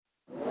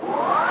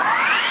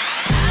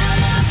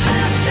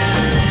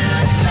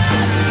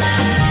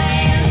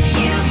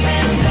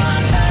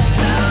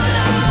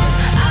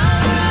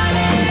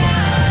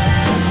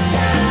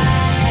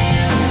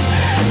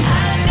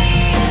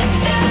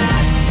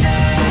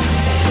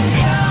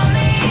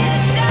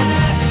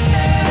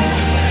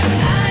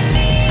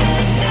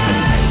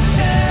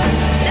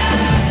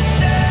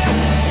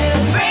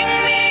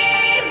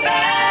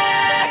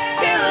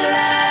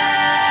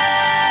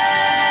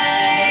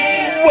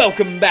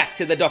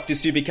to the Dr.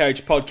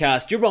 Supercoach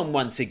podcast. You're on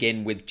once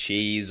again with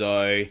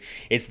Cheezo.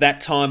 It's that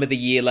time of the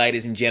year,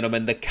 ladies and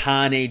gentlemen. The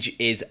carnage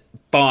is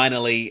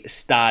finally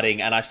starting.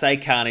 And I say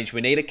carnage,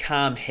 we need a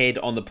calm head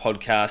on the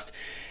podcast.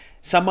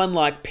 Someone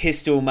like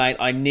Pistol, mate,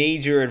 I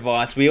need your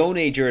advice. We all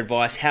need your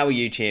advice. How are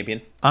you,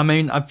 champion? I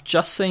mean, I've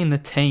just seen the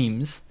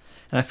teams,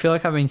 and I feel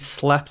like I've been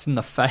slapped in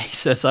the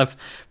face as I've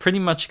pretty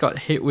much got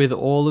hit with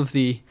all of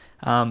the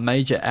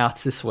major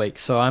outs this week.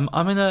 So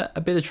I'm in a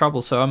bit of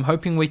trouble. So I'm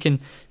hoping we can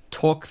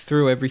talk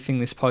through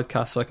everything this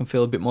podcast so I can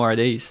feel a bit more at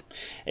ease.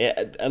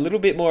 Yeah, a little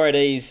bit more at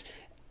ease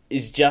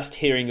is just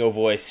hearing your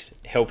voice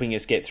helping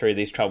us get through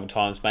these troubled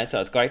times, mate.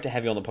 So it's great to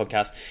have you on the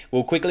podcast.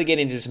 We'll quickly get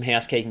into some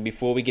housekeeping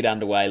before we get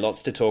underway.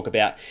 Lots to talk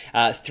about.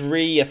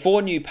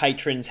 4 new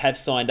patrons have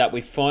signed up.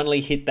 We've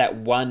finally hit that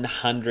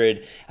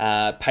 100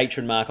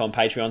 patron mark on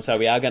Patreon. So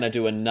we are going to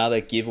do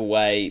another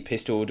giveaway.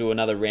 Pistol will do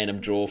another random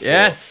draw for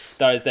those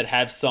that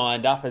have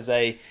signed up as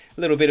a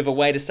little bit of a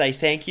way to say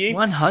thank you.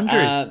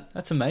 100.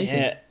 That's amazing.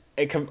 Yeah.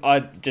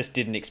 I just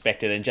didn't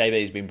expect it, and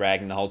JB's been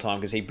bragging the whole time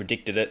because he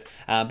predicted it.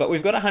 But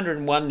we've got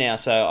 101 now,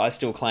 so I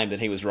still claim that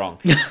he was wrong.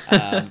 It's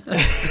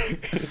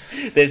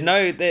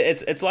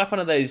like one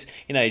of those,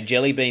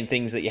 jelly bean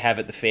things that you have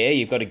at the fair.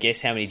 You've got to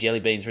guess how many jelly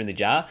beans are in the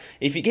jar.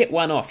 If you get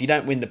one off, you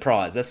don't win the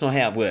prize. That's not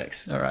how it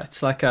works. All right,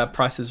 it's like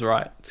Price is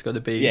Right. It's got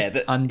to be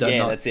under.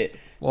 Yeah, that's it.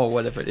 Well,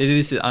 whatever. It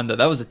is under.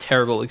 That was a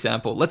terrible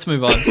example. Let's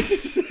move on.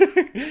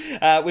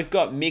 We've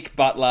got Mick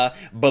Butler,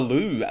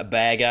 Baloo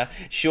Bagger,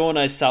 Sean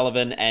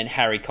O'Sullivan, and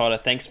Harry Cotter.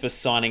 Thanks for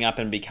signing up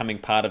and becoming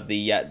part of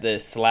the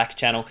Slack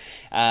channel.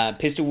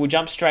 Pistol, we'll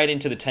jump straight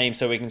into the team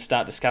so we can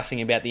start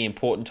discussing about the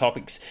important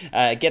topics.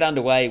 Get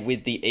underway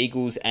with the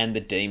Eagles and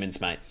the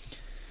Demons, mate.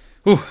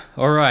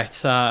 All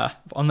right.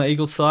 On the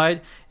Eagles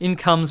side, in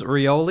comes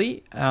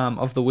Rioli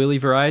of the Willie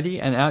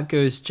variety, and out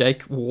goes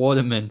Jake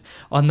Waterman.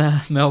 On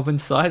the Melbourne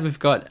side, we've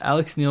got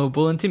Alex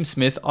Neil-Bull and Tim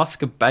Smith,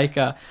 Oscar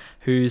Baker,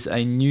 who's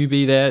a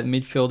newbie there,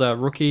 midfielder,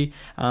 rookie.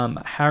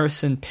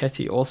 Harrison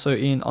Petty also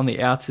in. On the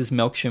outs is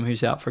Melksham,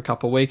 who's out for a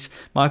couple of weeks.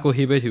 Michael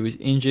Hibbert, who is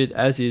injured,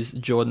 as is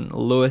Jordan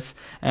Lewis.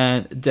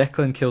 And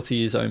Declan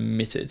Kilty is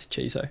omitted,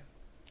 Cheezo.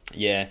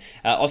 Yeah,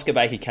 Oscar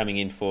Baker coming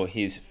in for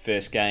his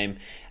first game.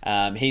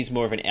 He's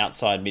more of an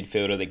outside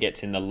midfielder that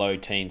gets in the low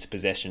teens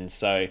possessions.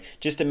 So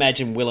just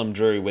imagine Willem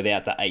Drew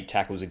without the 8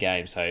 tackles a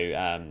game.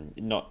 So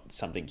not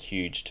something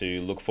huge to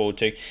look forward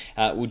to.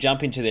 We'll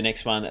jump into the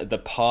next one, the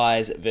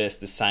Pies versus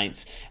the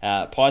Saints.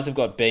 Pies have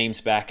got Beams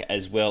back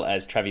as well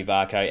as Travi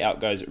Varco. Out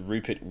goes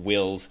Rupert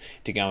Wills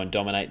to go and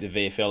dominate the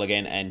VFL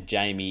again, and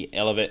Jamie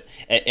Elliott.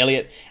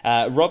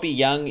 Robbie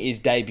Young is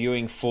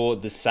debuting for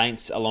the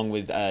Saints along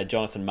with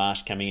Jonathan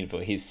Marsh coming in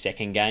for his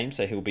second game,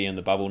 so he'll be on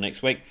the bubble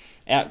next week.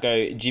 Out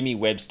go Jimmy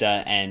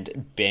Webster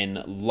and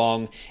Ben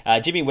Long.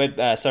 Robbie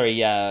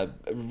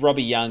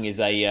Young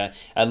is a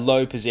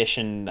low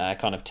possession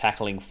kind of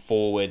tackling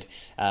forward.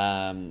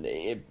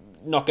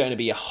 Not going to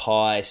be a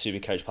high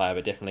Supercoach player,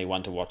 but definitely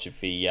one to watch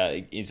if he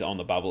is on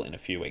the bubble in a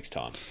few weeks'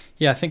 time.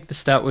 Yeah, I think the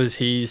stat was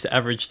he's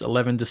averaged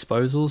 11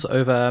 disposals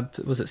over,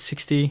 was it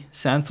 60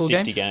 Sandford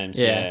games? 60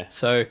 games, yeah.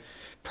 So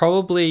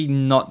probably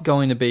not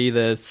going to be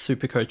the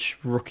Supercoach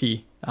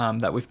rookie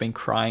that we've been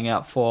crying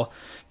out for.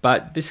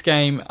 But this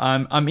game,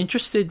 I'm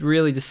interested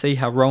really to see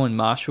how Rowan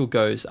Marshall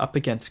goes up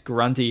against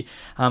Grundy.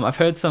 I've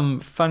heard some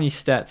funny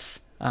stats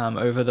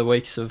over the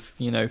weeks of,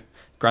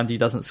 Grundy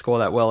doesn't score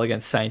that well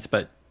against Saints,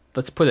 but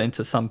let's put it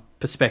into some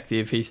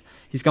perspective. He's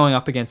going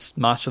up against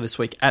Marshall this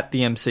week at the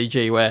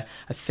MCG, where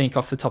I think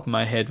off the top of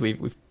my head we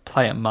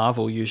play at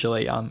Marvel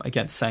usually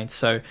against Saints.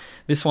 So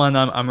this one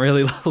I'm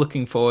really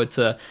looking forward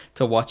to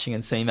watching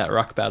and seeing that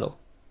ruck battle.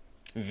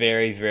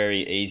 Very,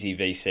 very easy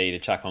VC to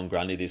chuck on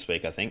Grundy this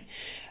week, I think.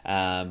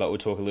 But we'll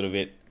talk a little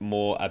bit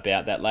more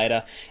about that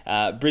later.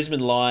 Brisbane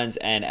Lions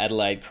and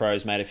Adelaide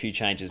Crows made a few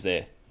changes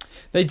there.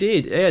 They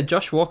did. Yeah,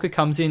 Josh Walker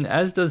comes in,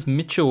 as does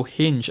Mitchell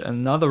Hinge,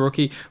 another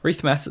rookie.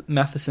 Reith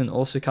Matheson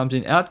also comes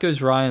in. Out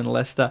goes Ryan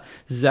Lester.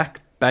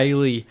 Zach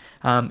Bailey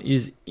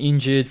is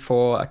injured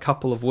for a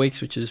couple of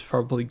weeks, which is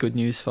probably good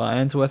news for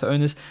Ainsworth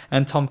owners.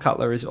 And Tom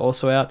Cutler is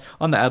also out.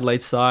 On the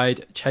Adelaide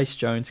side, Chase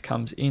Jones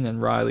comes in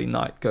and Riley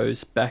Knight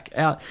goes back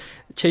out.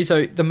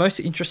 Chizo, the most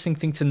interesting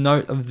thing to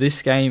note of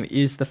this game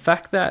is the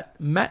fact that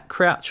Matt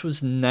Crouch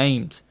was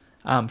named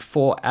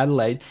for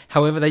Adelaide.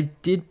 However, they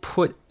did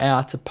put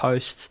out a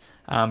post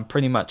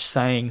pretty much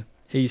saying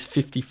he's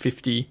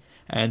 50-50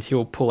 and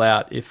he'll pull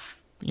out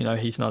if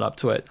he's not up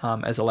to it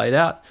as a laid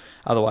out.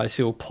 Otherwise,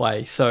 he'll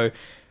play. So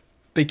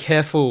be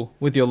careful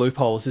with your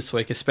loopholes this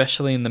week,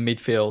 especially in the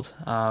midfield.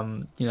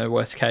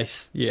 Worst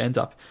case, you end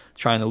up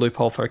trying a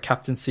loophole for a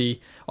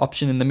captaincy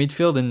option in the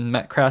midfield and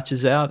Matt Crouch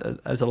is out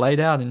as a laid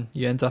out and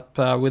you end up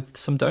with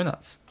some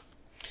donuts.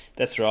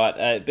 That's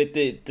right. But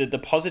the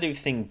positive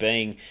thing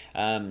being,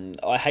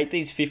 I hate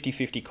these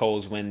 50-50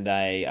 calls when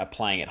they are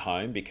playing at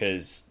home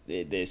because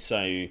they're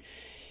so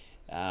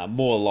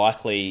more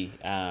likely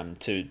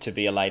to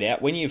be a laid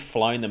out. When you've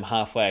flown them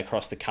halfway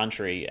across the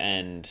country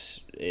and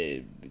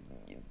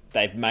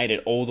they've made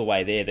it all the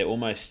way there.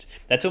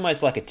 That's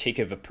almost like a tick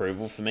of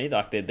approval for me.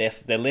 Like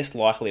they're less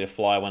likely to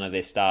fly one of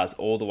their stars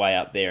all the way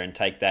up there and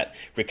take that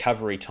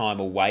recovery time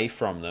away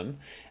from them.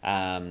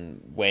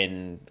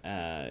 When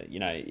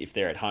if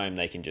they're at home,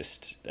 they can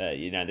just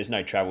there's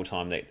no travel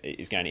time that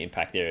is going to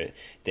impact their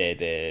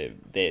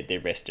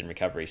rest and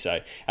recovery. So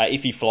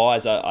if he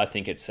flies, I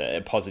think it's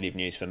positive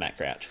news for Matt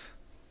Crouch.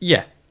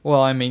 Yeah.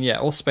 Well, I mean,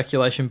 all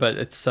speculation, but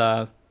it's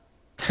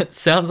it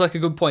sounds like a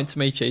good point to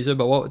me, Chizo,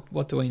 but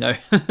what do we know?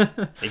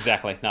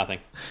 Exactly, nothing.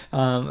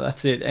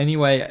 That's it.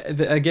 Anyway,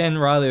 again,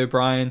 Riley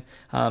O'Brien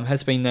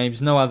has been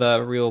named. No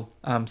other real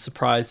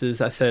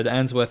surprises. I said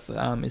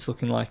Answorth is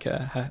looking like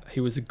he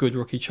was a good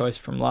rookie choice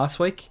from last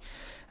week.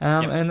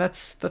 And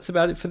that's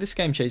about it for this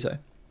game, Chizo.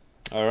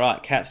 All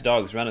right, Cats,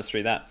 Dogs, run us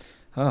through that.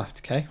 Oh,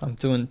 okay. I'm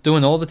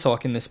doing all the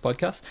talk in this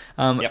podcast.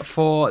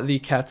 For the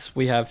Cats,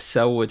 we have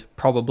Selwood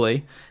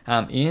probably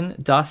in.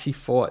 Darcy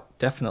Fort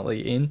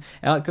definitely in.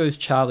 Out goes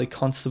Charlie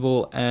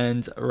Constable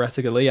and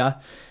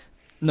Ratugolea.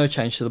 No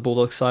change to the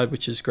Bulldogs side,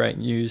 which is great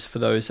news for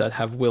those that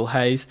have Will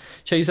Hayes.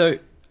 Chizo,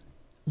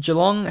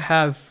 Geelong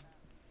have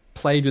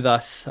played with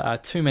us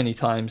too many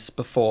times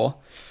before.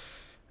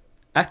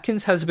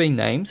 Atkins has been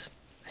named.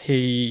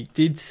 He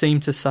did seem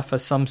to suffer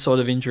some sort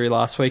of injury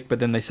last week, but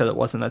then they said it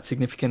wasn't that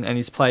significant and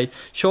he's played.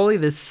 Surely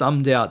there's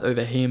some doubt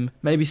over him,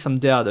 maybe some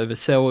doubt over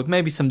Selwood,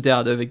 maybe some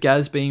doubt over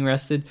Gaz being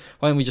rested.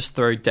 Why don't we just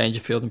throw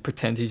Dangerfield and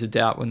pretend he's a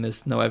doubt when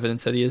there's no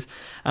evidence that he is?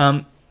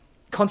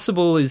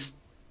 Constable is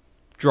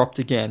dropped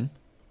again.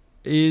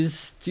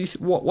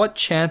 What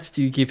chance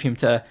do you give him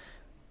to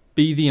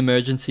be the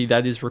emergency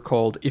that is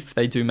recalled if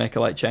they do make a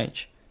late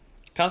change?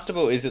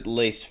 Constable is at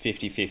least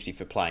 50-50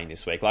 for playing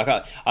this week.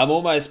 Like I'm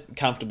almost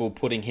comfortable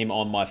putting him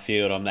on my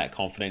field. I'm that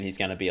confident he's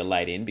going to be a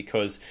late in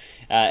because,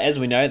 as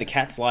we know, the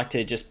Cats like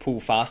to just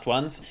pull fast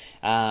ones.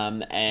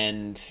 But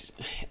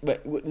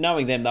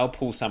knowing them, they'll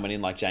pull someone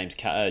in like James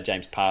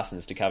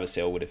Parsons to cover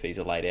Selwood if he's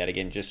a late out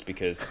again, just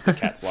because the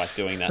Cats like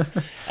doing that.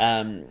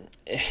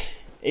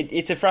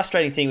 It's a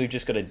frustrating thing we've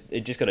just got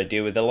to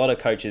deal with. A lot of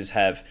coaches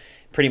have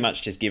pretty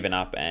much just given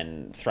up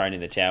and thrown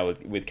in the towel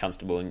with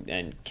Constable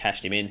and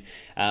cashed him in.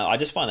 I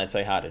just find that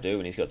so hard to do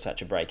when he's got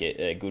such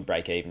a good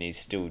break even. He's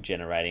still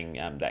generating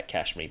that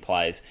cash when he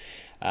plays.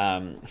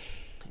 I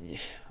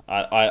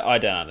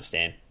don't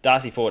understand.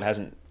 Darcy Ford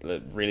hasn't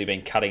really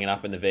been cutting it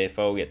up in the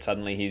VFL yet.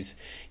 Suddenly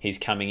he's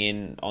coming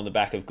in on the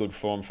back of good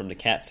form from the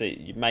Cats. So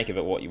you make of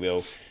it what you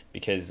will,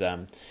 because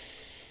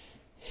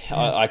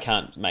I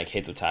can't make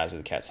heads or tails of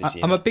the Cats this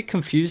year. I'm a bit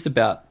confused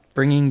about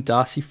bringing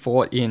Darcy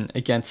Fort in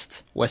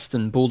against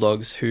Western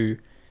Bulldogs, who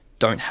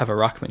don't have a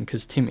ruckman,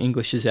 because Tim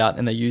English is out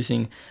and they're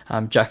using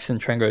Jackson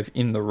Trengove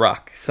in the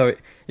ruck. So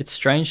it's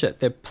strange that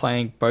they're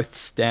playing both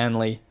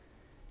Stanley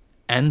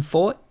and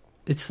Fort.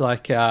 It's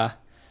like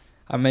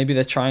maybe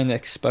they're trying to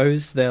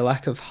expose their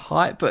lack of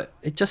height, but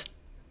it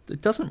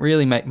doesn't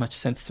really make much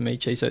sense to me,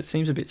 G. So it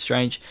seems a bit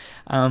strange.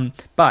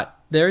 But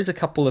there is a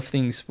couple of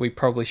things we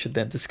probably should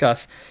then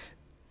discuss.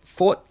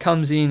 Fort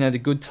comes in at a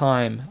good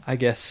time, I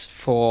guess,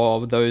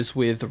 for those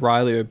with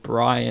Riley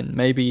O'Brien.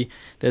 Maybe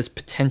there's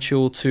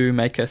potential to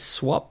make a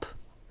swap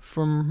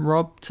from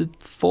Rob to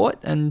Fort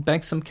and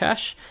bank some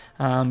cash.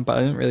 But I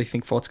don't really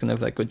think Fort's going to have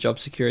that good job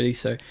security.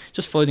 So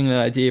just floating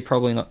that idea,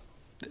 probably not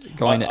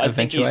going to eventuate. I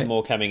think he's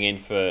more coming in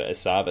for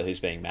Asava, who's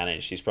being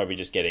managed. He's probably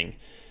just getting...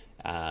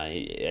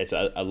 it's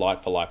a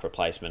like-for-like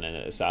replacement,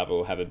 and Asava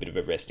will have a bit of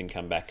a rest and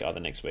come back either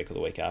next week or the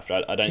week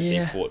after. I don't see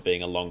Fort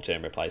being a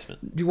long-term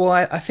replacement. Well,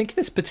 I think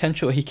there's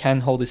potential he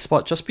can hold his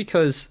spot, just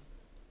because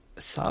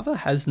Asava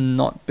has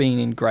not been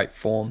in great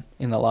form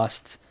in the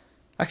last...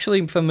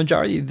 Actually, for the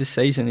majority of the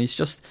season, he's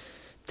just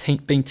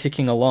been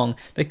ticking along.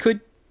 They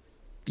could...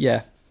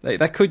 Yeah, they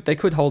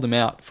could hold him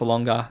out for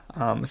longer,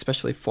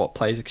 especially if Fort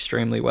plays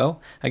extremely well.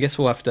 I guess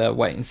we'll have to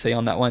wait and see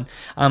on that one.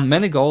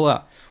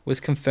 Menegola was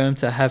confirmed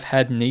to have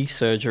had knee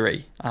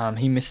surgery.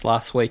 He missed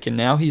last week, and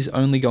now he's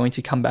only going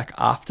to come back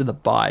after the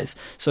buys.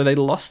 So they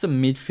lost a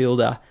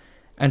midfielder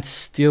and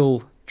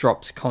still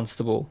dropped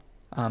Constable.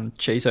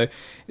 So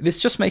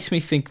this just makes me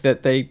think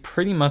that they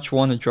pretty much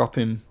want to drop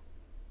him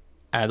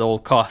at all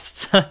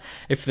costs.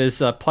 If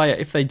there's a player,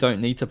 if they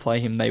don't need to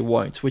play him, they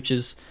won't, which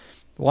is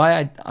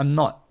why I'm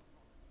not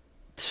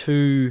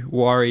too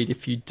worried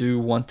if you do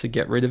want to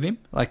get rid of him.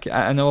 Like,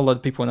 I know a lot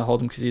of people want to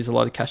hold him because he has a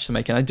lot of cash to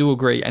make, and I do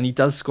agree, and he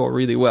does score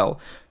really well,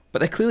 but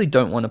they clearly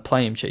don't want to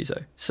play him,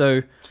 Chizo.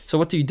 So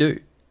what do you do?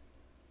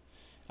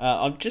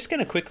 I'm just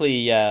going to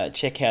quickly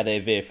check how their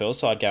VFL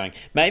side going.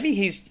 Maybe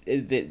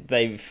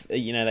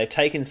they've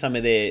taken some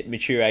of their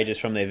mature ages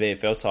from their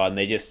VFL side,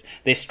 and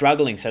they're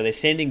struggling, so they're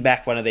sending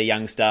back one of their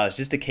young stars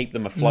just to keep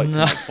them afloat to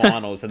make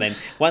finals. And then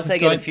once they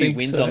get a few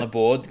wins on the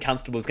board,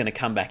 Constable's going to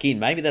come back in.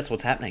 Maybe that's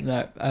what's happening.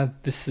 No,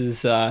 this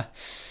is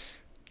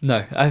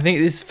no. I think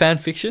this is fan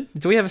fiction.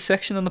 Do we have a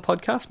section on the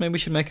podcast? Maybe we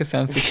should make a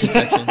fan fiction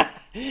section.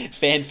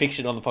 Fan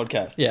fiction on the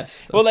podcast.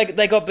 Yes. Well,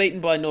 they got beaten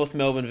by North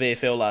Melbourne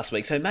VFL last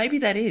week, so maybe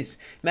that is.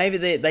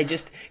 Maybe they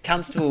just...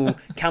 Constable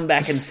come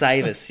back and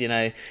save us, be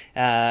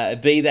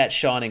that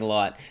shining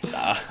light.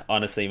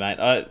 Honestly,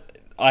 mate,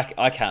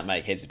 I can't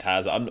make heads or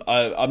tails.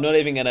 I'm not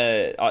even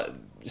gonna.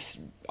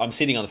 I'm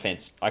sitting on the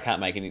fence. I can't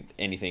make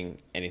anything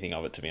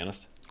of it, to be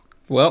honest.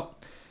 Well,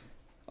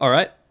 all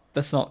right.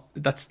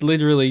 That's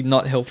literally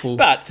not helpful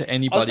to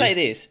anybody. I'll say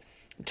this: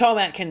 Tom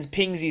Atkins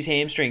pings his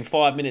hamstring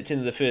 5 minutes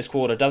into the first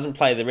quarter, doesn't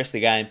play the rest of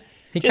the game.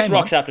 He just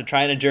rocks up to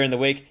trainer during the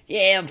week.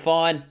 Yeah, I'm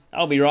fine.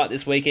 I'll be right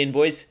this weekend,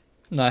 boys.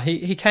 No,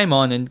 he came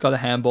on and got a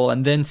handball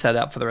and then sat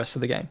out for the rest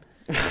of the game.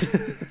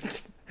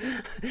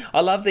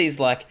 I love these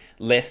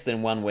less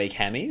than 1 week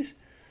hammies.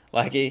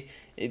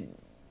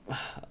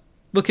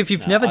 Look, if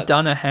you've never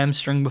done a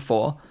hamstring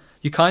before,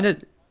 you kind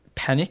of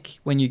panic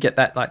when you get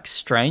that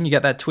strain, you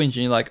get that twinge,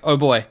 and you're like, oh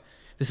boy,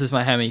 this is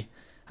my hammy,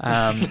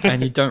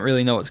 and you don't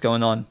really know what's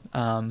going on.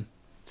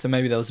 So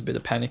maybe there was a bit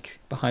of panic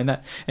behind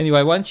that.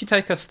 Anyway, why don't you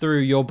take us through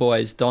your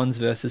boys, Dons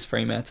versus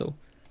Fremantle?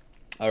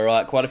 All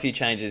right, quite a few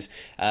changes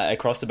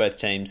across the both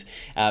teams.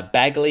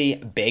 Bagley,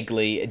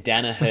 Begley,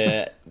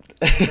 Danaher,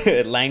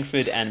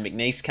 Langford and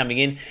McNeese coming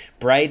in.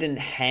 Braden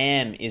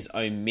Ham is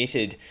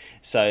omitted,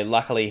 so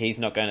luckily he's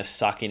not going to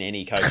suck in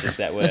any coaches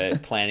that were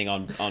planning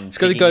on He's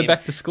got to go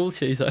back to school,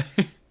 Chizo.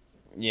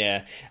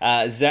 Yeah.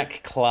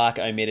 Zach Clark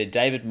omitted.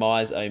 David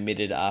Myers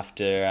omitted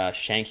after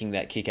shanking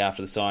that kick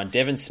after the sign.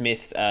 Devon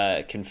Smith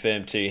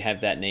confirmed to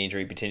have that knee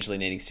injury, potentially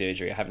needing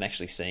surgery. I haven't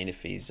actually seen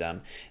if he's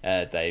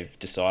they've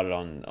decided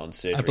on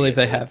surgery. I believe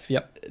they have,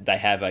 yep. They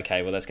have,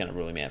 okay. Well, that's going to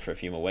rule him out for a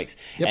few more weeks.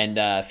 Yep.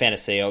 And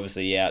Fantasy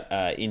obviously out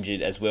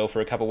injured as well for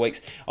a couple of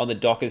weeks. On the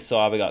Dockers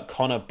side, we got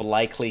Connor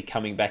Blakely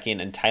coming back in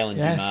and Taylor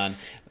Duman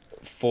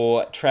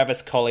for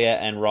Travis Collier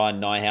and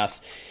Ryan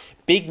Nyhouse.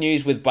 Big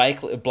news with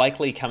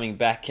Blakely coming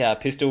back,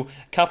 Pistol.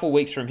 A couple of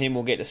weeks from him,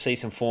 we'll get to see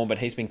some form, but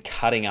he's been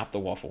cutting up the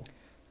waffle.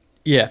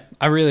 Yeah,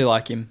 I really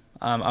like him.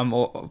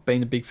 I've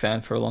been a big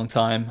fan for a long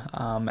time,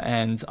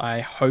 and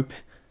I hope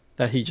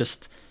that he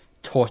just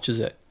torches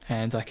it.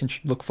 And I can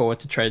look forward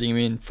to trading him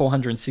in.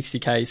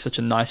 460k is such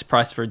a nice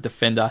price for a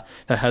defender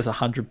that has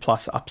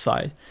 100+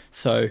 upside.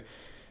 So,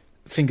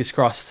 fingers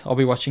crossed. I'll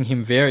be watching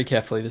him very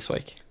carefully this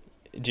week.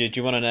 Do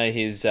you want to know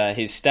his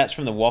stats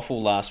from the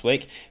waffle last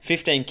week?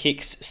 15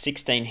 kicks,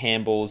 16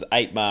 handballs,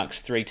 8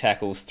 marks, 3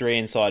 tackles, 3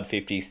 inside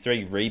 50s,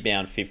 3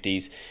 rebound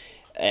 50s,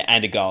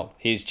 and a goal.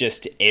 He's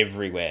just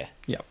everywhere.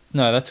 Yeah,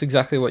 no, that's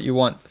exactly what you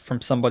want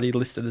from somebody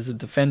listed as a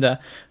defender.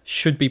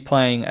 Should be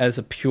playing as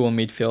a pure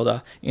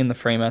midfielder in the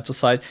Fremantle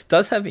side.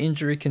 Does have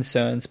injury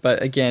concerns,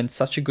 but again,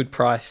 such a good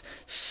price,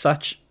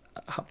 such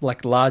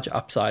large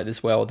upside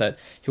as well that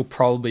he'll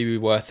probably be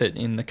worth it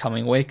in the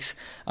coming weeks.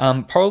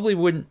 Probably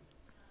wouldn't.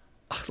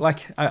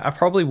 I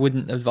probably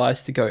wouldn't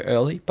advise to go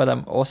early, but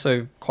I'm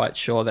also quite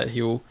sure that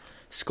he'll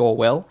score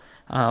well.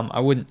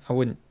 I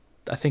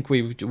think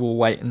we will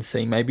wait and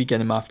see. Maybe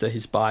get him after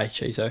his bye,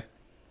 Chizo.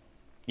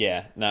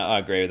 Yeah, no, I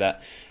agree with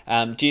that.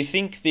 Do you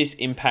think this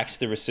impacts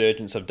the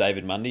resurgence of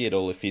David Mundy at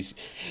all if he's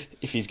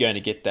going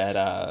to get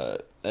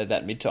that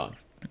mid-time?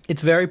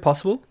 It's very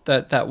possible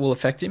that will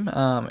affect him.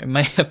 It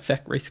may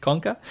affect Reece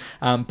Conker.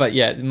 But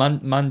yeah,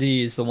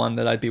 Mundy is the one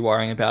that I'd be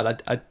worrying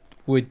about. I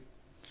would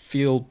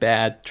feel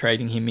bad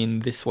trading him in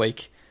this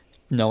week,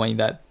 knowing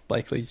that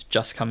Blakely's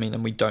just come in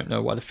and we don't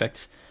know what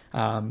effects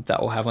that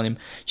will have on him.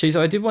 Chizo,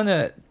 I did want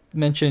to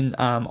mention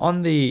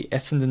on the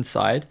Essendon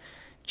side,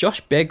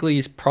 Josh Begley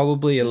is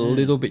probably a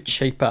little bit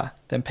cheaper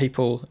than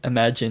people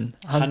imagine.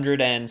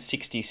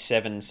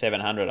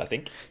 167,700, I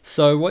think.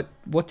 So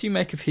what do you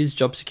make of his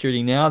job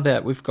security now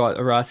that we've got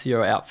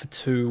Horacio out for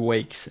 2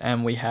 weeks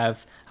and we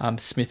have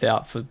Smith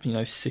out for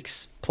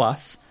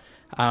 6+?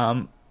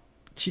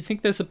 Do you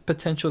think there's a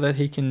potential that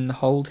he can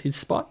hold his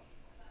spot?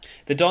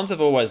 The Dons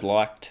have always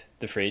liked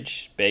the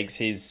fridge. Beggs,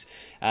 he's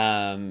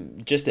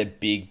just a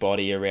big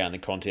body around the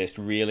contest,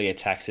 really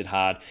attacks it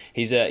hard.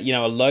 He's a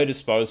low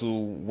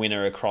disposal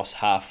winner across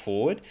half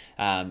forward,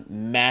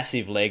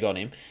 massive leg on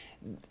him.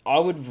 I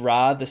would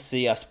rather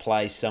see us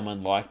play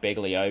someone like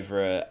Begley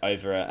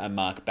over a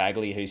Mark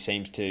Bagley who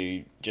seems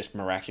to just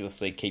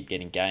miraculously keep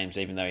getting games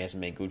even though he hasn't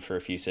been good for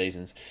a few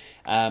seasons.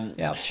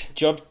 Ouch.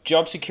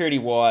 Job security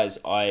wise,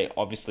 I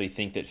obviously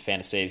think that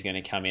Fantasy is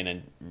going to come in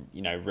and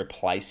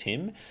replace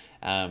him.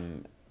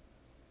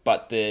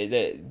 But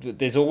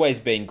there's always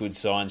been good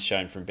signs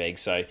shown from Begg,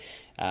 so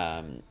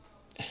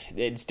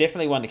it's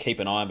definitely one to keep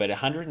an eye on. But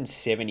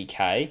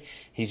 170k,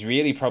 he's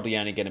really probably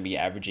only going to be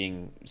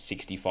averaging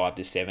 65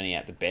 to 70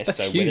 at the best.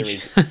 That's so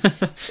huge.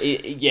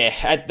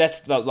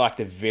 That's like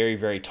the very,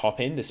 very top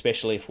end,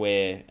 especially if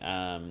we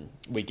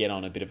get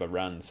on a bit of a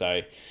run.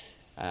 So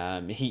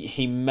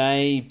he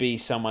may be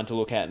someone to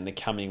look at in the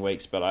coming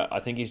weeks, but I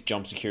think his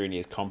job security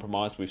is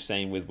compromised. We've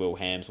seen with Will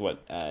Hams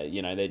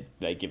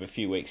they give a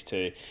few weeks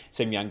to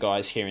some young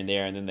guys here and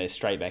there, and then they're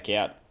straight back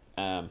out.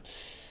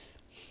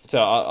 So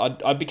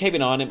I'd be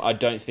keeping an eye on him. I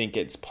don't think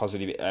it's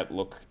positive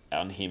outlook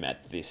on him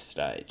at this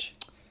stage.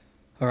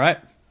 All right.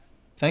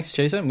 Thanks,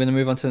 Chiso. I'm going to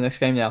move on to the next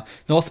game now.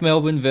 North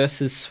Melbourne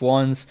versus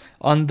Swans.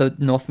 On the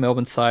North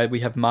Melbourne side, we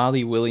have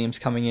Marley Williams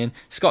coming in,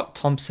 Scott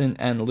Thompson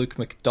and Luke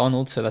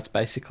McDonald. So that's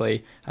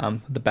basically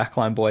the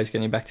backline boys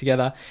getting back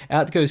together.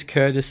 Out goes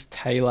Curtis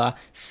Taylor,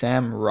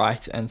 Sam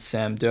Wright and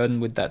Sam Durden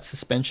with that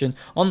suspension.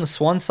 On the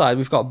Swan side,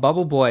 we've got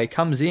Bubble Boy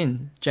comes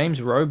in,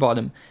 James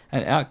Rowbottom,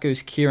 and out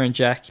goes Kieran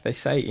Jack. They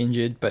say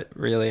injured, but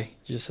really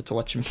you just have to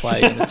watch him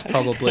play, and it's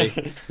probably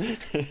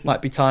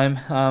might be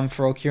time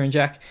for old Kieran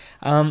Jack.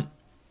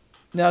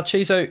 Now,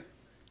 Chizo,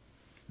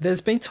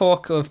 there's been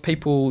talk of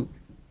people,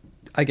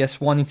 I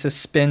guess, wanting to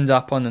spend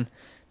up on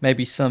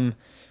maybe some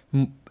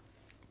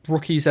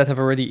rookies that have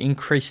already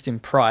increased in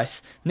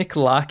price. Nick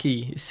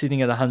Larkey is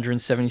sitting at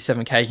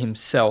 177k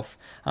himself.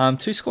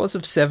 2 scores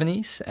of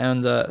 70s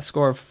and a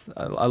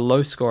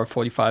low score of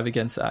 45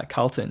 against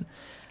Carlton.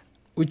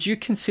 Would you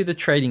consider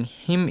trading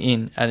him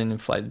in at an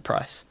inflated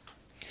price?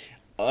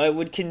 I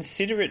would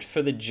consider it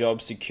for the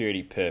job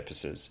security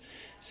purposes.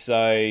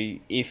 So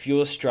if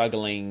you're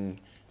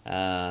struggling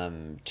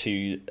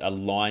to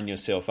align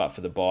yourself up for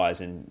the buys,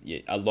 and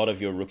a lot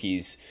of your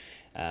rookies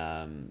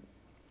are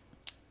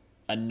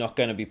not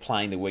going to be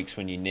playing the weeks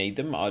when you need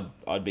them,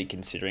 I'd be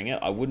considering it.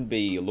 I wouldn't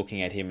be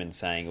looking at him and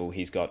saying, oh,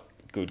 he's got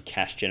good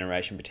cash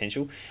generation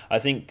potential. I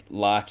think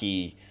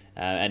Larkey,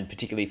 and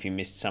particularly if you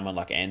missed someone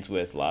like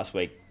Answorth last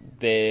week,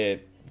 their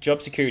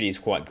job security is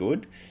quite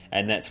good,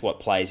 and that's what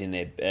plays in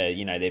their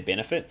their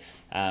benefit.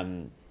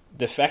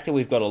 The fact that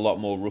we've got a lot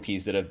more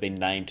rookies that have been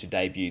named to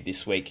debut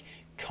this week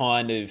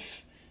kind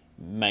of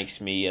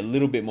makes me a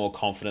little bit more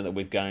confident that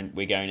we're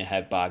going to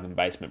have bargain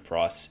basement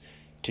price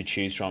to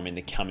choose from in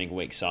the coming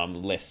week, so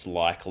I'm less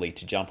likely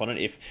to jump on it.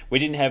 If we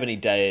didn't have any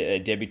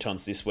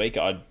debutants this week,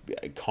 I'd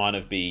kind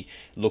of be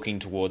looking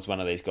towards one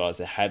of these guys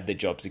that have the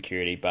job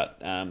security, but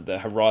the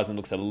horizon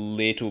looks a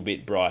little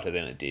bit brighter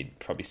than it did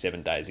probably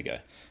 7 days ago.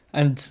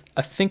 And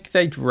I think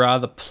they'd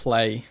rather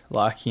play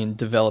Larkey and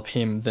develop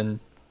him than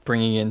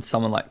bringing in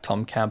someone like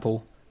Tom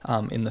Campbell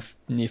in the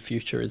near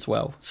future as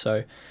well.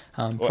 So,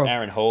 or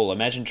Aaron Hall.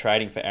 Imagine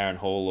trading for Aaron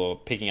Hall or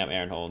picking up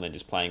Aaron Hall and then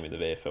just playing with the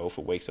VFL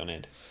for weeks on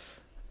end.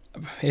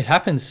 It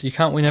happens. You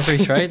can't win every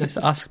trade.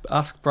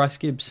 Ask Bryce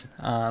Gibbs.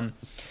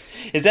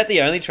 Is that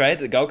the only trade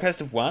that the Gold Coast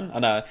have won? I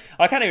know.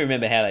 I can't even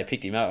remember how they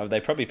picked him up. They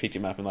probably picked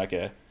him up in like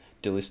a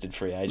delisted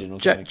free agent or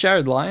something.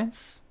 Jared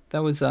Lyons.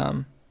 That was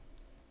a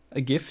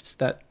gift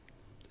that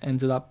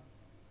ended up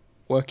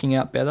working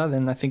out better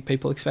than I think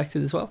people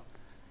expected as well.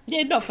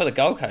 Yeah, not for the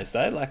Gold Coast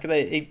though. Like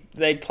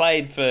they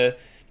played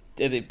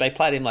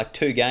him like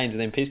 2 games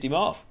and then pissed him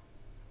off.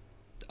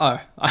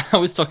 Oh, I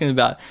was talking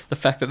about the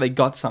fact that they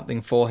got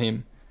something for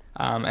him,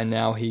 and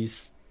now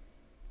he's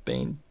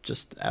been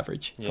just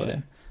average for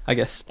them. I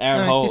guess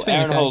Aaron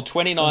Hall,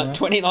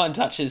 29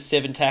 touches,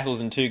 7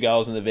 tackles and 2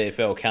 goals in the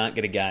VFL. Can't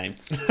get a game.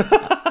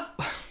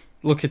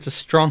 Look, it's a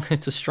strong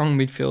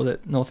midfield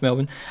at North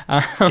Melbourne.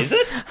 Is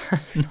it?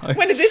 No.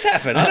 When did this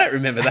happen? I don't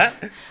remember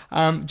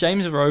that.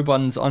 James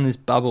Rowbottom's on his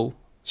bubble,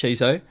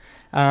 Chizo.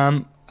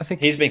 I think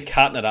he's been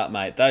cutting it up,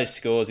 mate. Those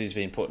scores he's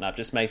been putting up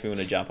just makes me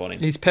want to jump on him.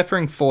 He's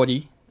peppering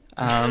 40,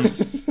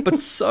 but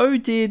so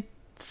did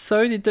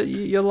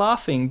you're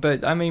laughing.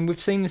 But I mean,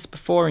 we've seen this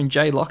before in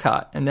Jay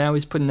Lockhart, and now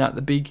he's putting out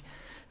the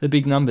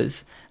big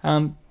numbers.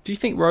 Do you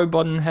think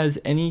Rowbottom has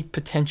any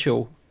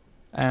potential?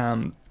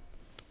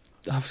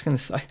 I was going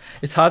to say,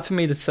 it's hard for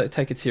me to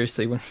take it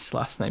seriously when his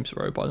last name's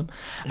Rowbottom.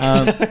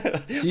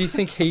 Do you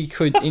think he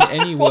could, in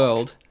any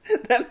world...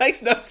 That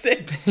makes no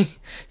sense. Do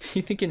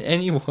you think in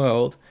any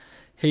world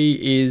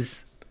he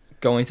is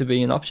going to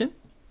be an option?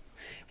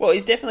 Well,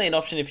 he's definitely an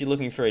option if you're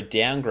looking for a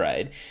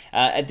downgrade.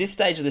 At this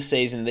stage of the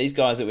season, these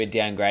guys that we're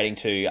downgrading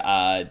to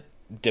are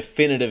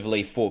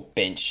definitively for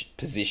bench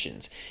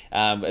positions.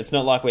 It's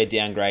not like we're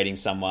downgrading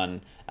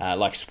someone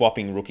like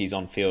swapping rookies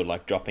on field,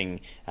 like dropping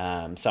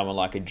someone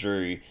like a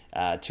Drew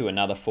to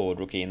another forward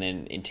rookie and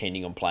then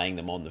intending on playing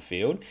them on the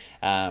field.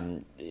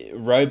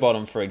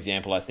 Rowbottom, for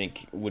example, I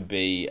think would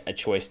be a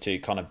choice to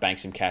kind of bank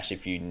some cash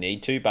if you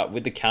need to, but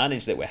with the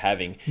carnage that we're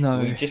having,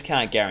 we just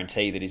can't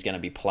guarantee that he's going to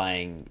be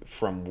playing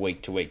from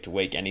week to week to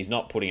week, and he's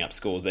not putting up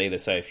scores either.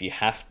 So if he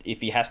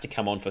has to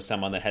come on for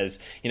someone that has,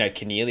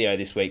 Cornelio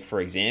this week, for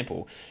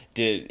example,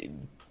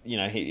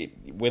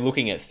 we're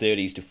looking at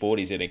 30s to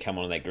 40s that are come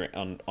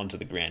onto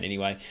the ground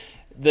anyway.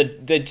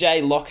 The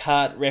Jay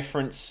Lockhart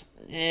reference,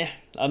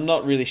 I'm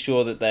not really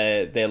sure that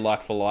they're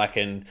like for like,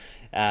 and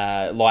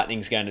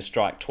lightning's going to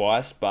strike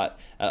twice, but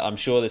I'm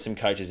sure there's some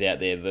coaches out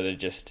there that are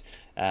just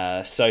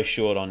so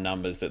short on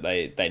numbers that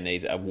they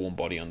need a warm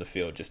body on the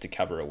field just to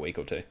cover a week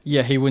or two.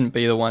 Yeah, he wouldn't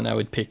be the one I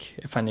would pick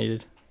if I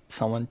needed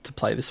someone to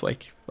play this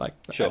week,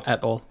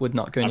 at all. Would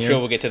not go near. I'm sure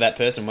we'll get to that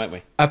person, won't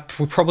we?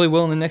 We probably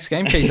will in the next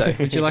game, Chizo.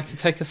 Would you like to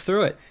take us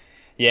through it?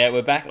 Yeah,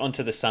 we're back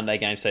onto the Sunday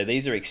game. So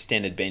these are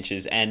extended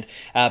benches, and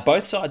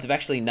both sides have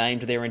actually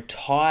named their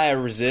entire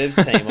reserves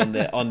team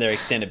on their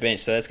extended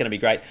bench. So that's going to be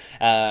great.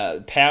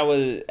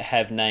 Power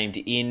have named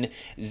in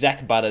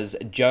Zach Butters,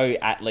 Joe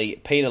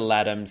Atley, Peter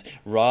Laddams,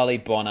 Riley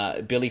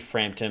Bonner, Billy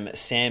Frampton,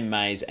 Sam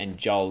Mays, and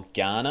Joel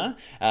Garner.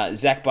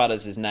 Zach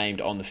Butters is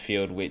named on the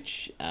field,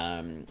 which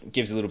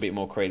gives a little bit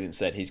more credence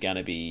that he's going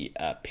to be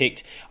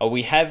picked.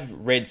 We have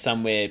read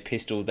somewhere,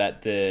 Pistol,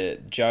 that the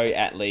Joe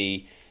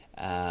Atley,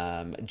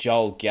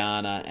 Joel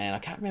Garner, and I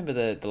can't remember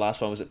the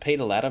last one. Was it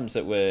Peter Laddams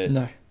that were...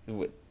 No.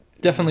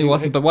 Definitely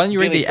wasn't, but why don't you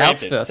read the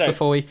outs first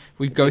before we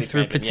go Billy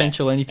through Frampton,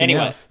 potential anything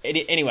else?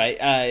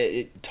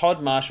 Anyway,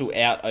 Todd Marshall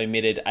out,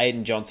 omitted,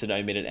 Aiden Johnson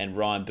omitted, and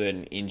Ryan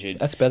Burton injured.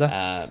 That's better.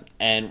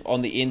 And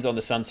on the ends on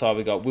the Sun side,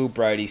 we've got Will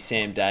Brodie,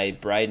 Sam Day,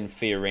 Braden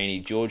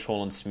Fiorini, George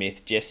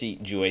Holland-Smith, Jesse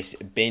Joyce,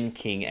 Ben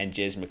King, and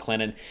Jez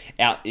McLennan.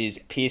 Out is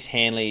Pierce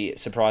Hanley,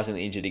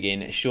 surprisingly injured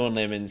again, Sean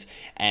Lemons,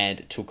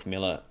 and Took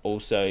Miller,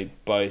 also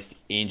both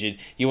injured.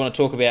 You want to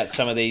talk about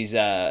some of these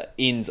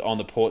ins on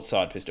the Port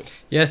side, Pistol?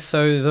 Yes,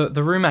 so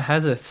the rumour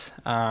has it,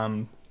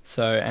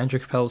 so Andrew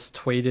Capel's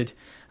tweeted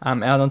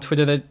out on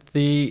Twitter that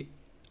the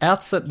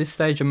outs at this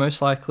stage are most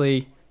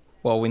likely,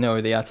 well, we know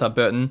who the outs are,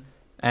 Burton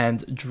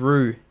and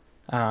Drew,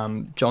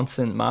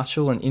 Johnson,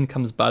 Marshall, and in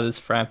comes Butters,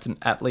 Frampton,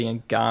 Atley,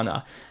 and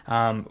Garner.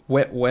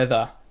 Wet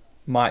weather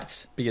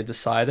might be a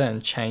decider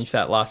and change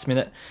that last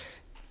minute.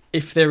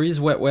 If there is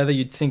wet weather,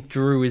 you'd think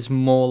Drew is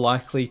more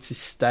likely to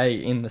stay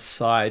in the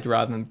side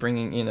rather than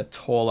bringing in a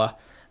taller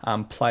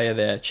player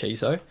there,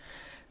 Chizo.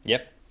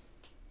 Yep.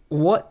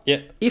 What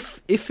Yep.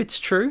 if it's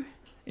true,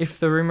 if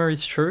the rumour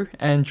is true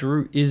and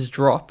Drew is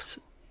dropped,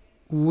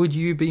 would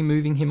you be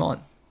moving him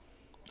on?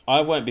 I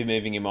won't be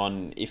moving him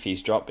on if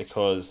he's dropped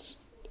because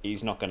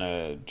he's not going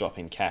to drop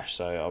in cash,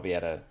 so I'll be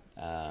able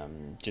to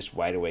just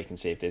wait a week and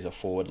see if there's a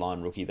forward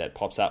line rookie that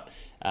pops up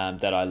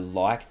that I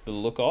like the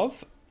look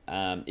of.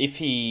 If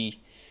he...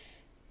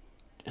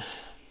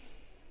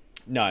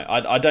 No,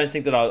 I don't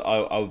think that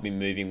I would be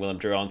moving Willem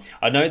Drew on.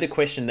 I know the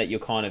question that you're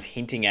kind of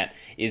hinting at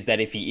is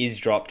that if he is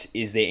dropped,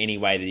 is there any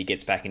way that he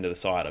gets back into the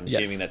side? I'm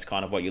assuming that's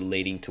kind of what you're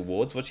leading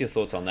towards. What's your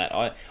thoughts on that?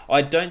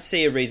 I don't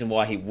see a reason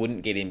why he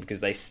wouldn't get in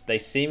because they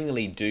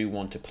seemingly do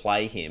want to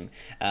play him.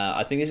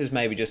 I think this is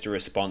maybe just a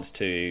response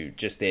to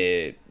just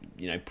their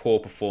poor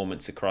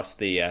performance across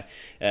the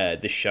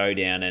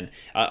showdown. And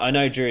I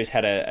know Drew has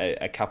had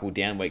a couple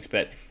down weeks,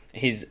 but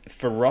his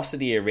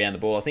ferocity around the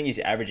ball, I think he's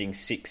averaging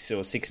 6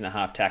 or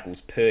 6.5 tackles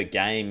per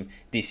game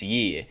this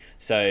year.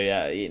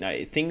 So,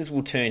 things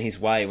will turn his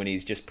way when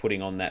he's just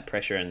putting on that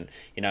pressure. And,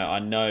 I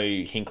know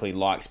Hinckley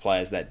likes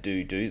players that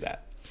do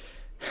that.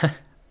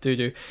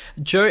 do.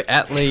 Joe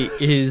Atley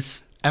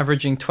is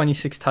averaging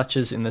 26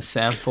 touches in the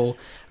sample.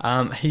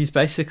 He's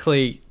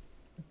basically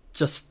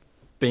just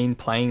been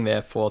playing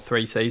there for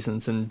 3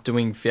 seasons and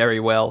doing very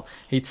well.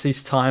 It's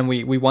his time.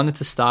 We wanted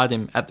to start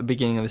him at the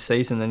beginning of the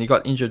season and he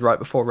got injured right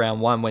before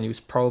round 1 when he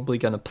was probably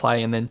going to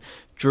play, and then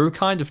Drew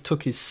kind of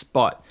took his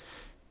spot.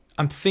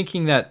 I'm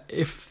thinking that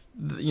if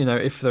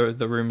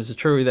the rumours are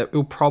true, that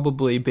it'll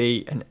probably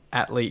be an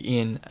Atley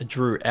in, a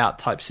Drew out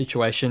type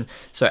situation.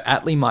 So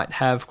Atley might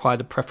have quite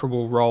a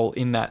preferable role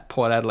in that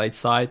Port Adelaide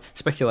side.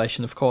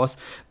 Speculation, of course.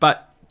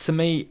 But to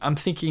me, I'm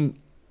thinking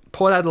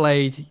Port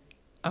Adelaide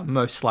are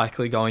most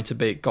likely going to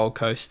beat Gold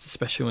Coast,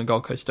 especially when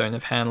Gold Coast don't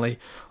have Hanley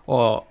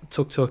or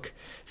Tuk.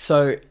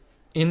 So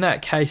in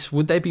that case,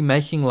 would they be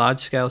making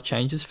large-scale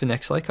changes for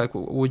next week? Like,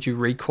 would you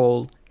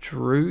recall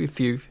Drew if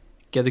you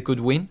get a good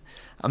win?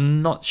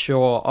 I'm not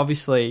sure.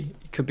 Obviously,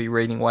 you could be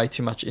reading way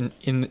too much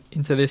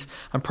into this.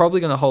 I'm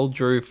probably going to hold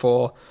Drew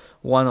for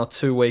 1 or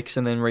 2 weeks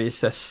and then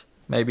reassess,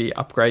 maybe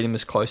upgrade him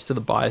as close to the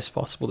bye as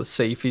possible to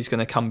see if he's going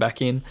to come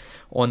back in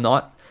or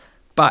not.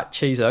 But,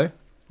 Chizo,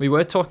 we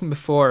were talking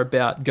before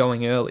about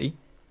going early.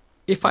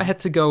 If I had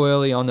to go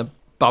early on a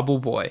bubble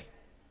boy,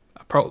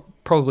 I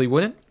probably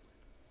wouldn't.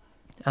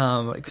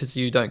 Because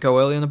you don't go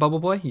early on a bubble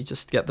boy. You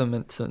just get them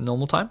at a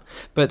normal time.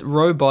 But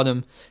row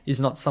bottom is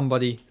not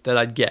somebody that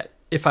I'd get.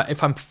 If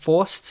I'm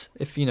forced,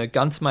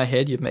 gun to my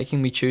head, you're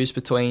making me choose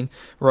between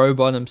row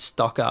bottom,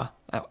 stocker,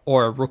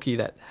 or a rookie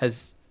that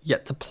has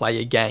yet to play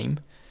a game,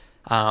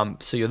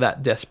 so you're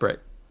that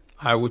desperate,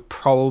 I would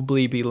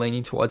probably be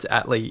leaning towards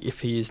Atley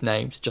if he is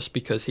named, just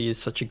because he is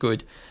such a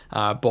good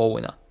ball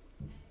winner.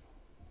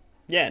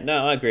 Yeah,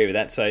 no, I agree with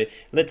that. So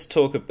let's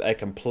talk a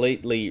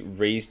completely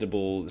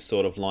reasonable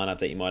sort of lineup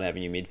that you might have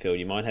in your midfield.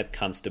 You might have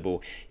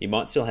Constable, you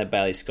might still have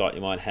Bailey Scott,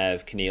 you might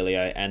have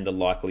Cornelio, and the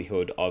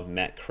likelihood of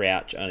Matt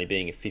Crouch only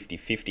being a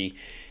 50-50.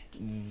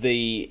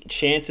 The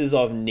chances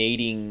of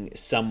needing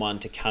someone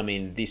to come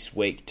in this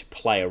week to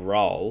play a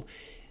role,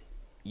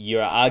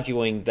 you're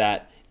arguing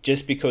that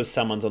just because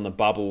someone's on the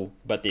bubble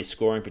but their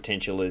scoring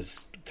potential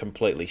is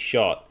completely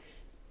shot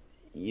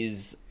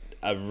is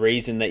a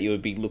reason that you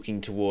would be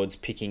looking towards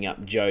picking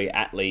up Joe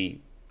Atley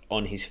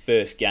on his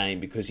first game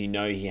because he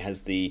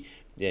has the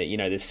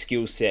the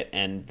skill set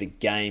and the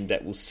game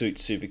that will suit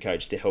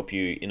Supercoach to help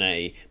you in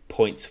a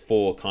points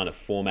for kind of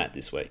format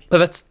this week.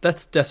 But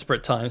that's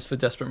desperate times for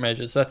desperate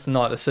measures. That's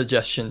not a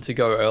suggestion to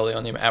go early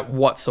on him at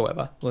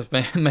whatsoever. Let's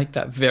make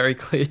that very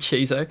clear,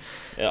 Chizo.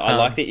 I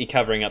like that you're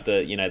covering up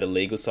the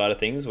legal side of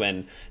things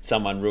when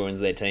someone ruins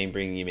their team,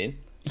 bringing him in.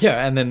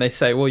 Yeah, and then they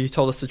say, well, you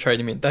told us to trade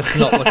him in. That's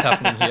not what's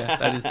happening here.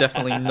 That is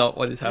definitely not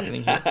what is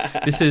happening here.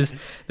 This is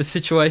the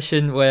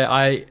situation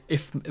where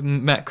if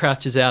Matt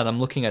Crouch is out, I'm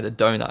looking at a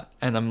donut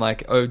and I'm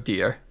like, oh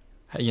dear,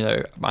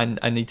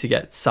 I need to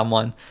get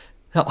someone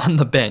on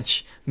the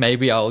bench.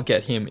 Maybe I'll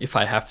get him if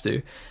I have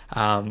to.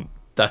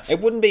 It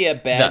wouldn't be a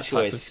bad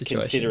choice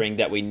considering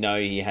that we know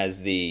he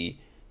has the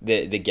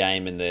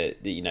game and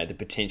the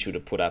potential to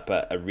put up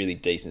a really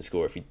decent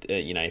score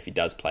if he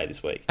does play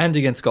this week. And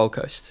against Gold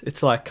Coast,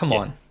 it's like, come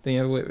on,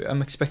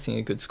 I'm expecting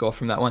a good score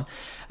from that one.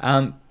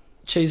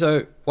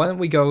 Chizo, why don't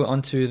we go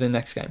on to the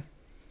next game?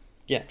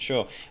 Yeah,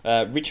 sure.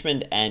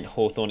 Richmond and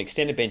Hawthorn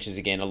extended benches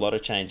again. A lot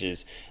of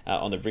changes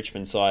on the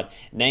Richmond side.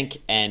 Nank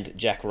and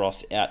Jack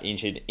Ross out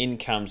injured. In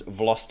comes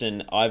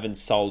Vlosten, Ivan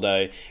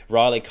Soldo,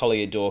 Riley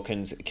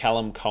Collier-Dawkins,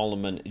 Callum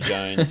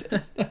Coleman-Jones,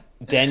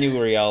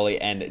 Daniel Rioli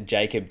and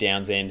Jacob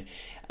Downsend.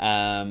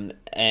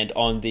 And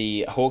on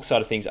the Hawk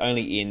side of things,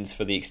 only ins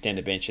for the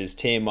extended benches: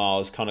 Tia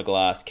Miles, Connor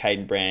Glass,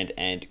 Caden Brand,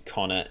 and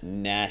Connor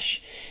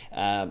Nash.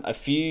 A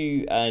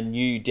few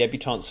new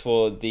debutants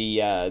for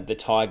the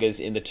Tigers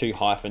in the two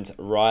hyphens: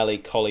 Riley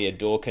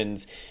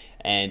Collier-Dawkins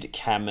and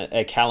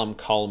Callum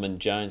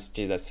Coleman-Jones.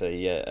 Gee, that's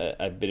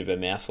a bit of a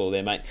mouthful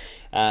there, mate.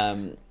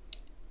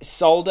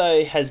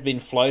 Soldo has been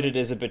floated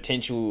as a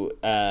potential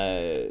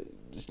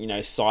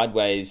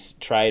sideways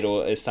trade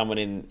or as someone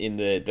in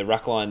the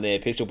ruck line there,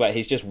 Pistol, but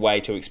he's just way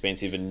too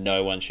expensive and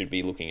no one should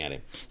be looking at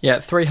him. Yeah,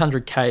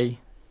 300k,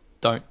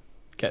 don't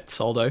get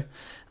Soldo.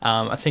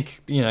 I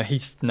think,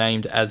 he's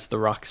named as the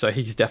ruck, so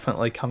he's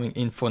definitely coming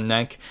in for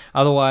Nank.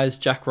 Otherwise,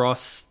 Jack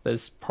Ross,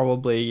 there's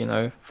probably,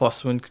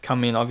 Vlosten could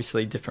come in,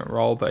 obviously different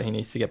role, but he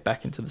needs to get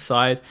back into the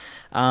side.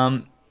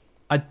 I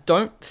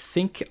don't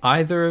think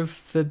either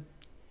of the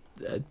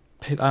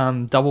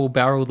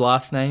double-barreled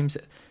last names...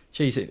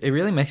 Geez, it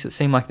really makes it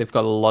seem like they've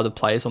got a lot of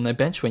players on their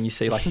bench when you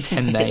see like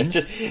 10 names.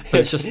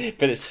 But it's just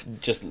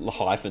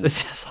hyphens.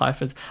 It's just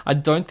hyphens. I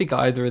don't think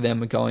either of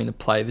them are going to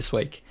play this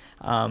week.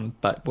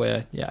 But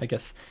I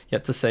guess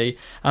yet to see.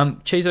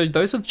 Chizo,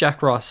 those with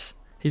Jack Ross,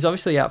 he's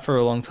obviously out for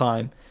a long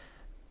time.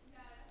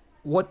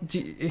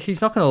 He's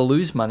not going to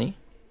lose money.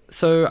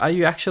 So are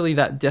you actually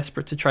that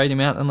desperate to trade him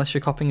out unless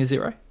you're copping a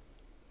zero?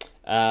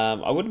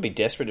 I wouldn't be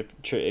desperate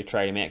to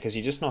trade him out because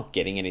you're just not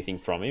getting anything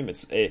from him.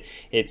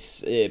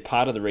 It's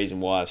part of the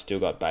reason why I've still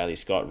got Bailey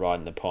Scott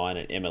riding the pine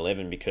at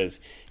M11, because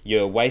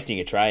you're wasting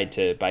a trade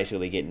to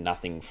basically get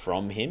nothing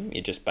from him.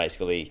 You're just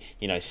basically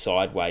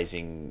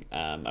sidewaysing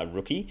a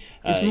rookie.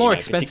 He's more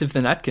expensive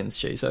than Atkins,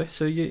 Chizo.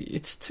 So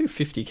it's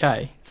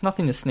 $250k. It's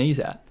nothing to sneeze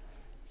at.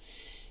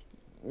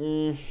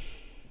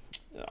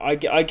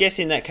 I guess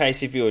in that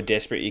case, if you're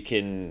desperate, you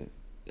can.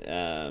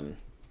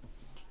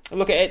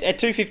 Look, at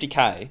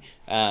 250k,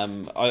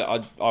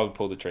 I would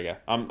pull the trigger.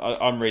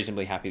 I'm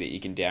reasonably happy that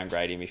you can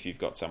downgrade him if you've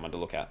got someone to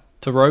look at.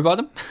 To robot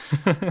him?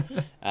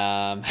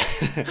 No.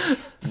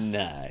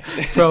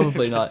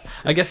 Probably not.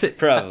 I guess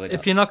probably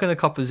if you're not going to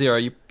cop a zero,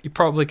 you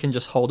probably can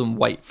just hold and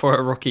wait for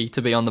a rookie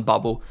to be on the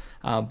bubble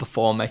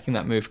before making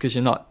that move, because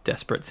you're not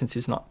desperate since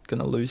he's not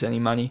going to lose any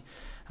money.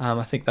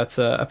 I think that's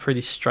a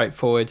pretty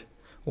straightforward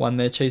one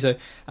there, Chizo.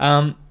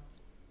 Now,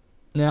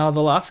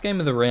 the last game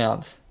of the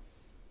round...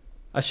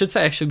 I should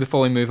say, actually, before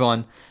we move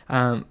on,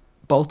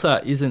 Bolter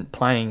isn't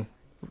playing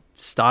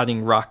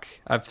starting ruck.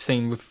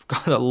 We've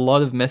got a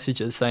lot of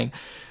messages saying,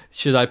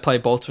 should I play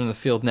Bolter in the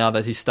field now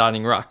that he's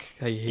starting ruck?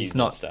 He's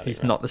not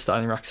the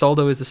starting ruck.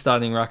 Soldo is the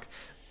starting ruck.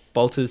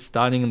 Bolter's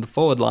starting in the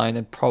forward line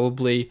and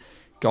probably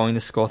going to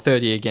score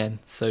 30 again.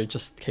 So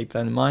just keep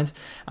that in mind.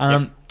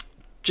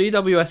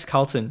 GWS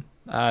Carlton.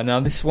 Now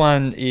this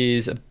one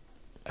is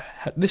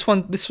this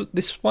one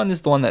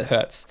is the one that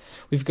hurts.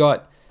 We've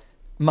got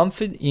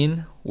Mumford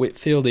in,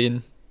 Whitfield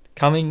in,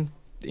 Cumming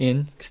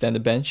in,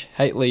 extended bench,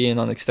 Haitley in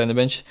on extended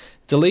bench,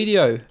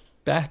 Deledio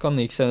back on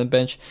the extended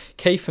bench,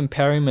 Keefe and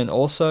Perryman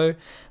also.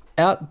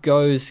 Out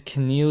goes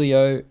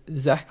Canelio,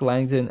 Zach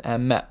Langdon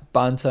and Matt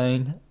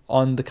Buntain.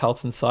 On the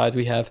Carlton side,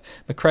 we have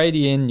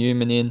McCready in,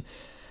 Newman in,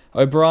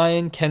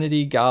 O'Brien,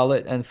 Kennedy,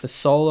 Garlett and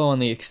Fasolo on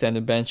the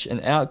extended bench,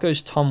 and out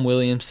goes Tom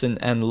Williamson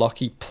and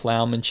Lockie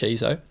Plowman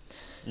Chizo.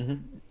 Mm-hmm.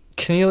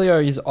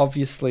 Canelio is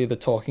obviously the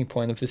talking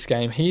point of this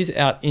game. He's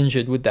out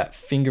injured with that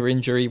finger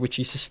injury, which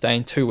he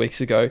sustained 2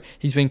 weeks ago.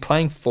 He's been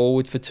playing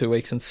forward for 2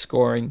 weeks and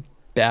scoring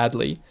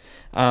badly.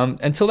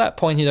 Until that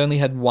point, he'd only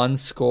had one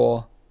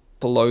score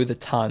below the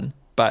ton,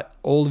 but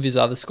all of his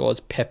other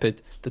scores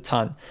peppered the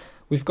ton.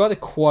 We've got a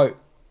quote,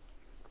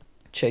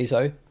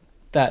 Chizo,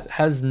 that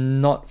has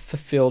not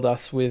fulfilled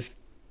us with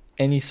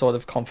any sort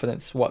of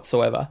confidence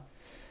whatsoever.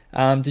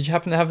 Did you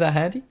happen to have that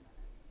handy?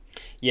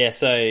 Yeah,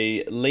 so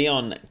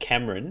Leon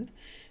Cameron,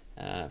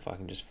 if I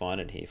can just find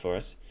it here for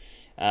us,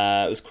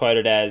 it was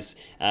quoted as,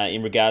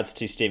 in regards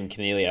to Stephen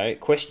Coniglio,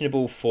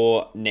 questionable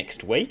for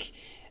next week.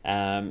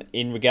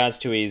 In regards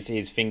to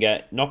his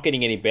finger not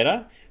getting any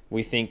better,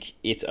 we think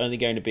it's only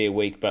going to be a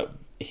week, but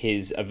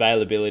his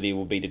availability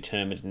will be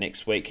determined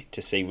next week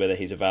to see whether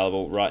he's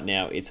available. Right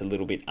now, it's a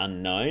little bit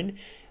unknown.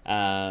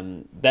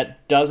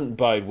 That doesn't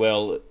bode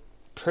well.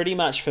 Pretty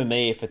much for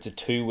me, if it's a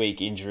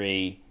 2-week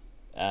injury,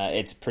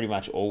 it's pretty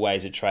much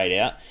always a trade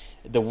out.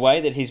 The way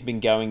that he's been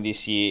going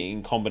this year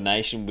in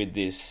combination with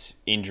this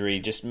injury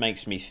just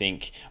makes me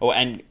think,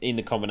 and in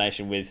the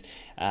combination with,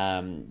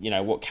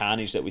 what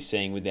carnage that we're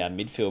seeing with our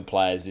midfield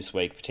players this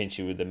week,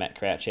 potentially with the Matt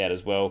Crouch out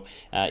as well.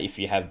 If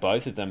you have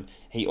both of them,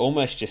 he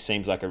almost just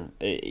seems like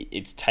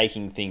it's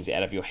taking things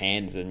out of your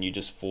hands and you're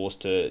just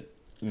forced to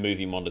move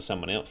him on to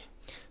someone else.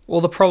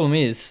 Well, the problem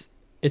is,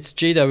 it's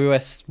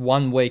GWS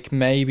 1 week,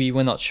 maybe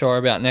we're not sure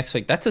about next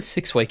week. That's a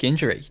 6-week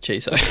injury,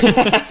 Chizo.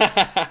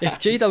 If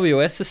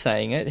GWS are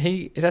saying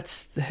it,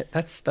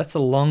 that's a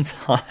long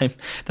time.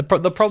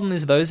 The problem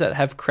is those that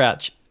have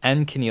Crouch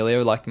and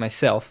Coniglio, like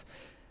myself,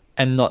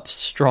 and not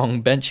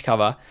strong bench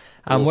cover,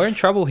 we're in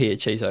trouble here,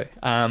 Chizo.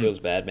 Feels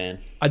bad, man.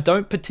 I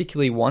don't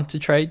particularly want to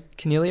trade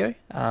Coniglio.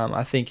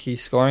 I think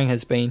his scoring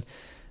has been...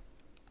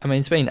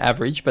 it's been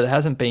average, but it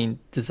hasn't been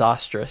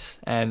disastrous.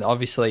 And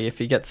obviously, if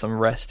he gets some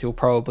rest, he'll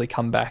probably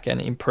come back and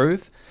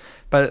improve.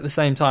 But at the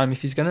same time,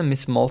 if he's going to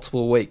miss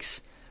multiple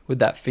weeks with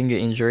that finger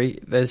injury,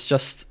 there's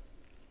just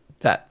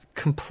that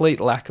complete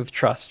lack of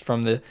trust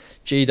from the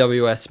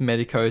GWS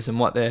medicos and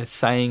what they're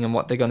saying and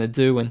what they're going to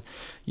do. And,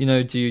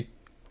 do you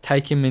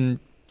take him in...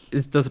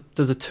 Does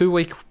a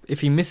 2-week...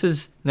 If he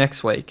misses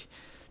next week,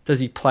 does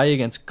he play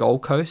against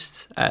Gold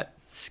Coast at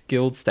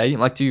Skilled Stadium?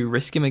 Like, do you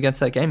risk him against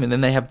that game and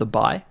then they have the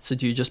bye? So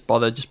do you just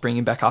bother just bringing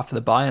him back after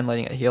the bye and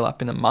letting it heal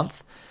up in a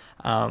month?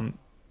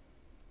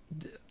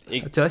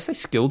 Did I say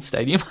Skilled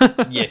Stadium?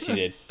 Yes, you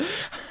did.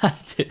 I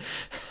did.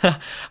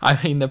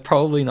 They're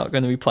probably not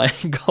going to be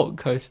playing Gold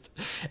Coast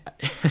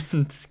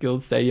in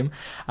Skilled Stadium.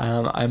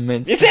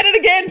 You said it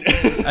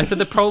again! I said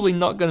they're probably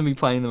not going to be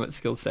playing them at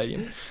Skilled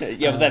Stadium.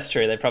 Yeah, but that's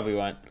true. They probably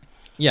won't.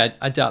 Yeah,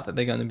 I doubt that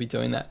they're going to be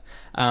doing that.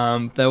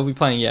 They'll be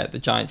playing, at the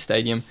Giant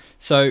Stadium.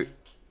 So...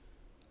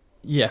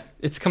 yeah,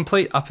 it's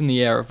complete up in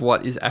the air of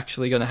what is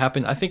actually going to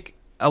happen. I think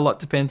a lot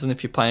depends on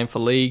if you're playing for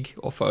league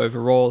or for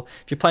overall.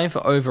 If you're playing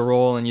for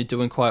overall and you're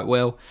doing quite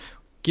well,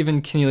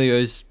 given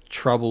Coniglio's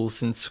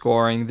troubles in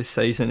scoring this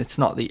season, it's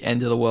not the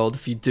end of the world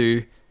if you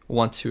do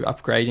want to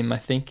upgrade him, I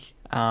think.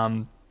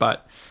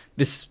 But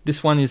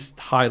this one is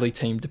highly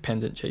team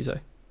dependent, Chizo.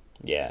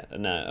 Yeah,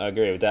 no, I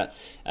agree with that.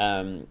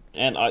 And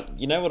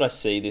you know what I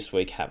see this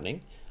week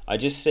happening? I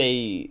just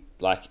see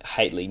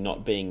Haitley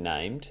not being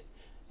named.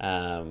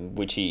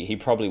 Which he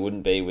probably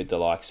wouldn't be with the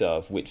likes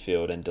of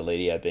Whitfield and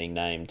Deledio being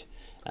named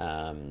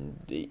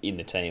in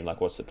the team.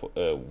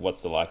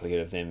 What's the likelihood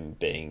of them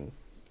being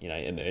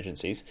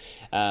emergencies?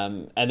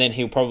 And then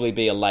he'll probably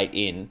be a late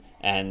in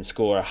and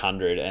score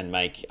 100 and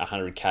make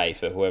 100k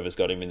for whoever's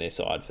got him in their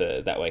side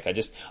for that week. I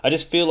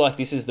just feel like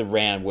this is the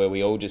round where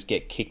we all just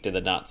get kicked in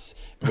the nuts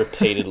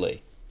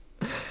repeatedly.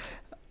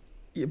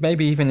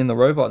 Maybe even in the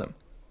row bottom.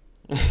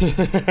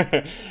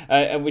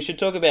 And we should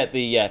talk about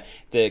the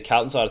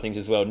Carlton side of things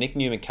as well. Nick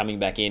Newman coming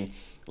back in.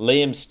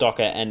 Liam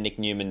Stocker and Nick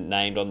Newman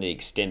named on the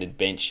extended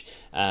bench.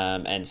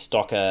 And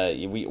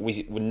Stocker,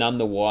 we're none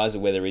the wiser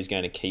whether he's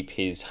going to keep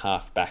his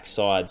half-back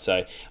side.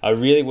 So I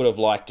really would have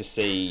liked to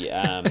see...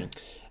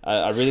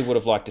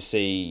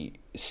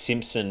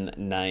 Simpson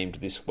named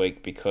this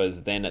week,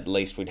 because then at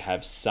least we'd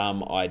have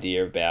some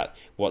idea about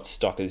what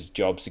Stocker's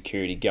job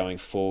security going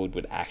forward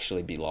would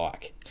actually be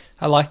like.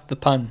 I liked the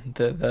pun,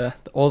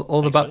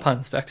 all the butt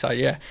puns backside,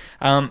 yeah.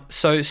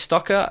 So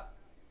Stocker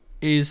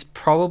is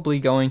probably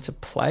going to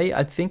play.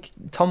 I think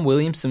Tom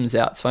Williamson's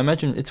out, so I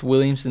imagine it's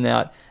Williamson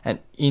out and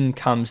in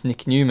comes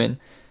Nick Newman.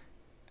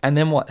 And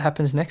then what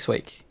happens next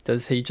week?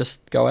 Does he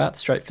just go out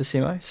straight for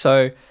Simo?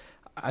 So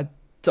I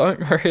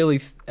don't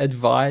really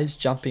advise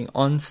jumping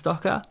on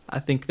Stocker. I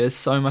think there's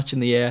so much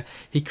in the air.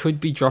 He could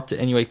be dropped at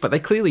any week, but they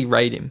clearly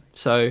rate him.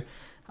 So,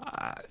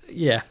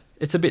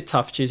 it's a bit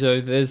tough,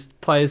 Chizo. There's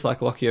players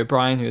like Lockie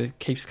O'Brien who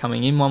keeps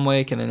coming in 1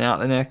 week and then out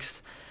the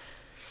next.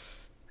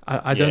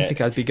 I don't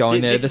think I'd be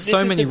going there. There's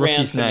so many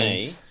rookies'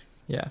 names.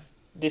 Yeah.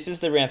 This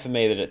is the round for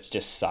me that it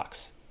just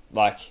sucks.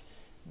 I'm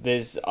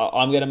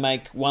going to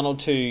make 1 or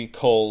 2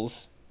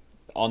 calls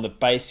on the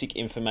basic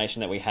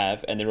information that we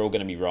have, and they're all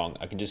going to be wrong.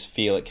 I can just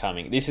feel it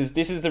coming. This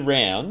is the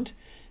round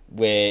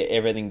where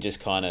everything just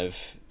kind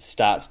of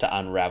starts to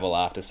unravel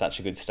after such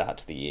a good start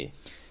to the year.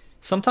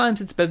 Sometimes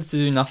it's better to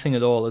do nothing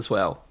at all as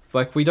well.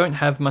 We don't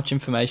have much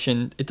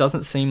information. It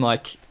doesn't seem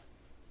like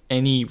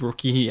any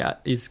rookie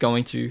is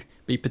going to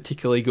be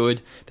particularly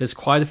good. There's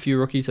quite a few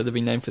rookies that have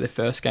been named for their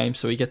first game,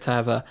 so we get to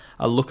have a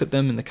look at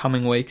them in the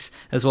coming weeks,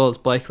 as well as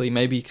Blakely.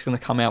 Maybe he's going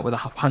to come out with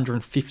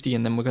 150,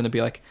 and then we're going to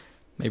be like,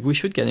 maybe we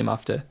should get him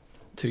after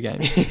 2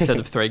 games instead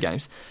of 3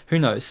 games. Who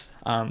knows?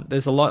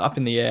 There's a lot up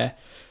in the air.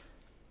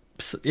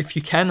 If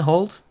you can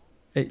hold,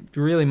 it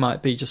really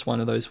might be just one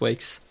of those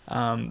weeks.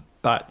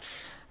 But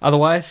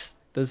otherwise,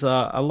 there's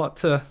a lot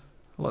to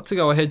a lot to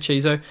go ahead,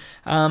 Chizo.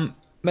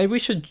 Maybe we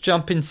should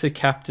jump into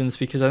captains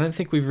because I don't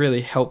think we've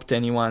really helped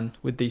anyone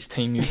with these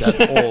team news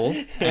at all.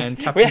 And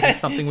captains is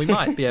something we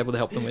might be able to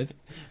help them with.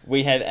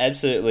 We have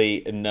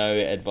absolutely no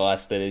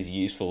advice that is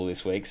useful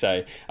this week,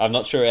 so I'm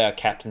not sure our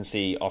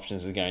captaincy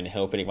options are going to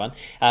help anyone.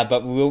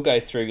 But we will go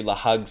through La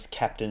Hug's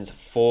captains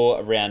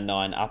for round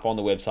 9 up on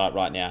the website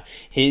right now.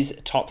 His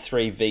top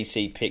 3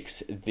 VC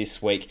picks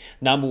this week.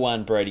 Number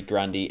 1, Brodie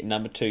Grundy.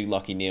 Number 2,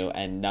 Lachie Neale.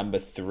 And number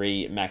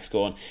 3, Max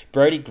Gawn.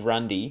 Brodie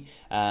Grundy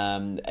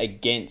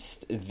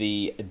against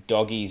the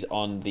Doggies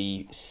on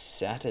the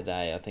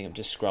Saturday. I think I'm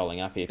just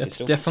scrolling up here. That's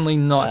Pistol. Definitely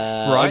not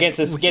right. Against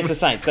the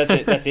Saints. That's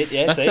it.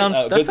 Yeah, that sounds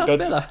better.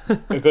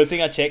 A good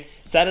thing I checked.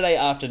 Saturday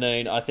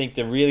afternoon, I think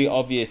the really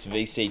obvious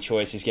VC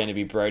choice is going to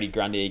be Brodie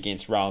Grundy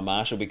against Rowan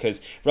Marshall, because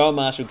Rowan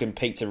Marshall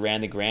competes around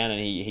the ground and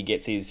he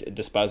gets his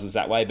disposals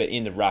that way, but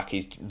in the ruck,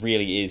 he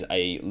really is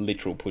a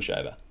literal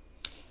pushover.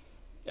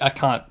 I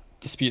can't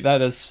dispute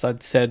that. As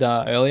I'd said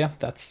earlier,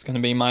 that's going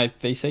to be my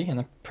VC, and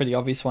a pretty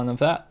obvious one of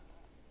that.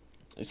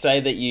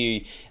 Say that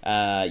you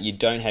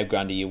don't have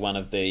Grundy, you're one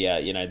of the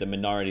the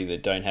minority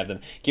that don't have them.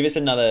 Give us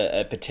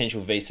another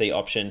potential VC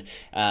option.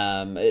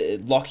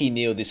 Lachie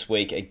Neale this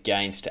week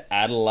against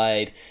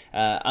Adelaide.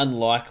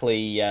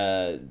 Unlikely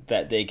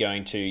that they're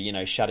going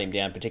to shut him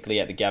down, particularly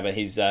at the Gabba.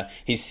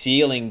 His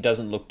ceiling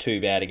doesn't look too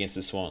bad against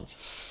the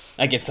Swans.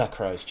 Against the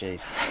Crows,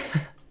 jeez.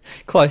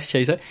 Close,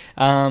 Cheezo.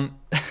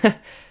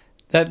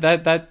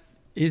 That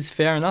is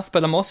fair enough,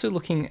 but I'm also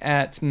looking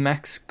at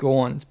Max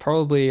Gawn. It's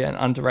probably an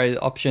underrated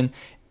option.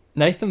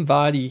 Nathan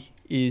Vardy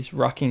is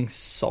rucking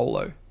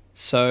solo,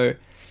 so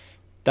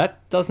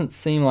that doesn't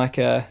seem like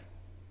it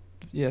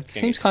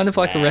seems kind of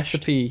like a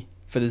recipe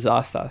for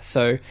disaster.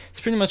 So it's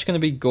pretty much going to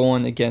be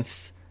Gawn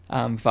against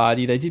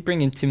Vardy. They did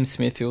bring in Tim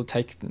Smith, who will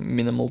take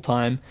minimal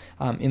time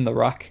in the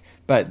ruck,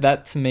 but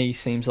that to me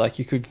seems like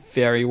you could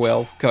very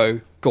well go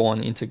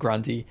Gawn into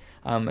Grundy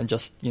and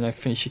just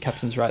finish your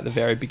captains right at the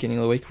very beginning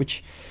of the week,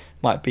 which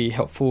might be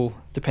helpful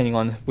depending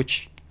on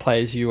which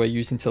players you are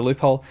using to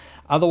loophole.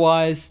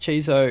 Otherwise,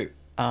 Chizo,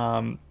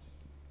 I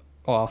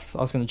was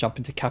going to jump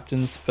into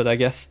captains, but I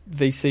guess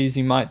VCs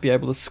you might be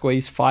able to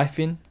squeeze Fife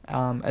in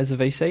as a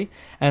VC.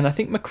 And I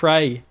think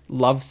McRae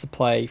loves to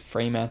play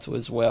Fremantle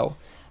as well.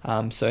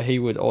 So he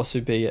would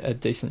also be a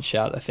decent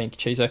shout, I think,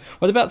 Chizo.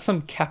 What about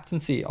some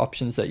captaincy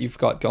options that you've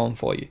got going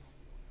for you?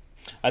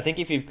 I think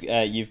if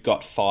you've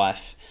got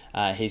Fife,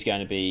 he's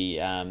going to be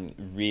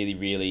really,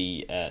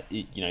 really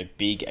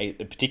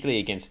big, particularly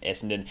against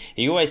Essendon.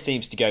 He always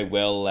seems to go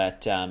well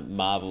at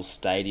Marvel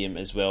Stadium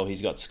as well.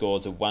 He's got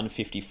scores of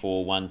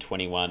 154,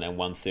 121 and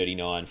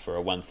 139 for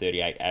a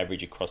 138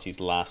 average across his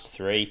last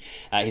 3.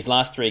 His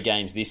last 3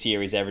 games this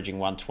year is averaging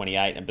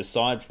 128, and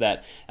besides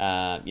that,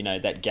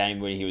 that game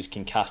where he was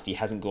concussed, he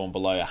hasn't gone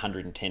below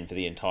 110 for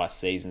the entire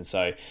season.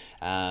 So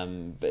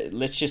but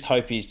let's just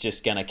hope he's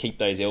just going to keep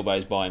those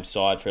elbows by his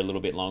side for a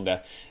little bit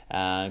longer,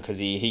 because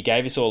he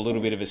gave us all a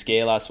little bit of a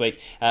scare last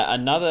week.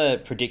 Another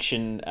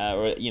prediction,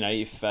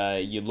 if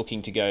you're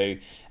looking to go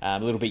a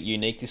little bit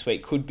unique this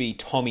week, could be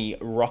Tommy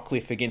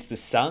Rockliff against the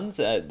Suns.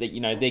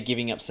 They're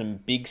giving up some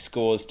big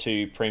scores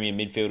to premium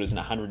midfielders and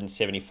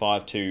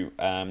 175 to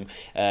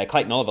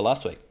Clayton Oliver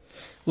last week.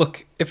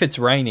 Look, if it's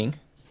raining,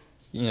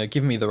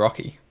 give me the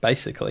Rocky,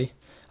 basically.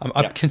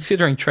 I'm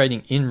considering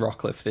trading in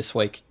Rockliff this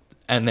week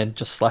and then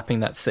just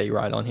slapping that C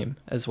right on him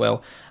as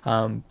well.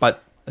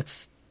 But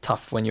it's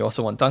tough when you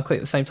also want Dunkley at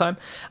the same time.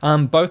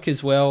 Boak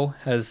as well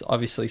has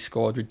obviously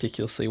scored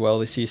ridiculously well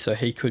this year, so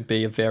he could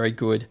be a very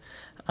good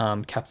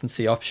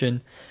captaincy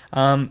option.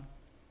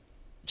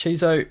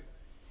 Chizo,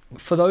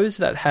 for those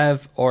that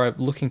have or are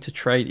looking to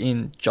trade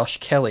in Josh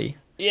Kelly,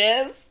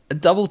 yes, a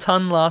double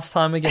ton last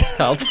time against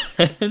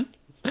Carlton.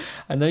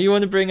 I know you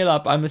want to bring it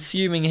up. I'm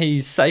assuming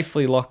he's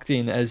safely locked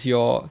in as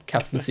your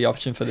captaincy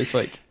option for this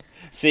week.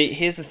 See,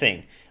 here's the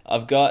thing.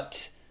 I've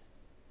got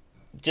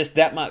just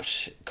that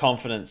much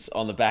confidence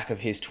on the back of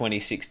his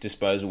 26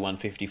 disposal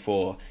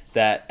 154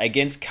 that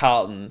against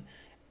Carlton,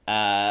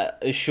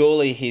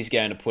 surely he's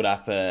going to put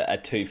up a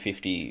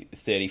 250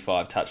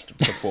 35 touch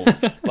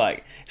performance.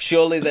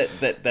 Surely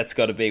that's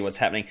got to be what's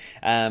happening.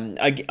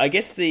 I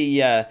guess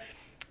the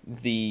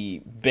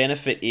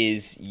benefit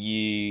is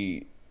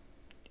he's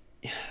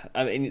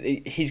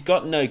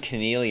got no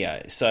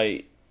Cornelio, so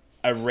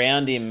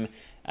around him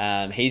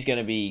he's going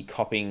to be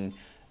copping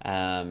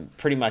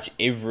pretty much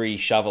every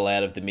shovel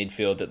out of the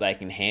midfield that they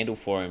can handle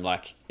for him.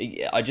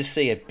 I just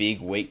see a big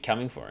week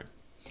coming for him.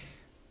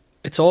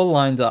 It's all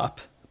lined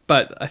up,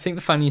 but I think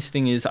the funniest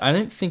thing is I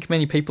don't think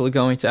many people are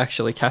going to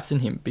actually captain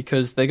him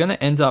because they're going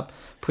to end up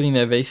putting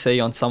their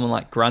VC on someone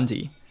like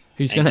Grundy,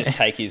 who's going to just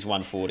take his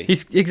 140.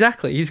 He's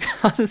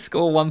going to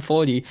score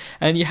 140,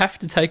 and you have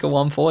to take a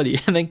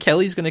 140, and then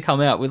Kelly's going to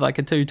come out with like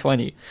a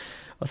 220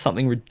 or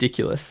something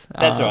ridiculous.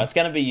 That's all right. It's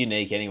going to be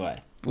unique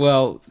anyway.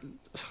 Well,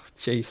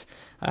 jeez.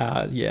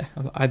 Yeah.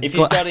 If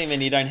you've got him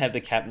and you don't have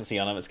the captaincy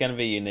on him, it's going to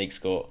be a unique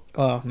score.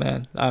 Oh,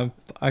 man.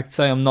 I'd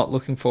say I'm not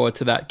looking forward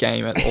to that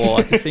game at all.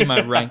 I can see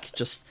my rank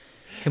just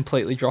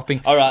completely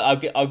dropping. All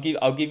right, I'll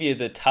give you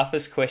the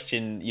toughest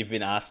question you've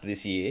been asked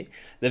this year.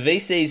 The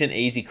VC is an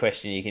easy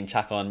question. You can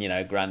chuck on,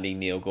 Grundy,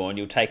 Neil Gorn.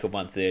 You'll take a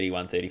 130,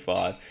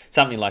 135,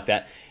 something like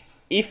that.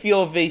 If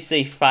your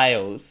VC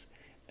fails,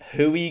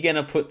 who are you going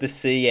to put the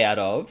C out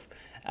of?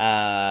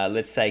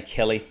 Let's say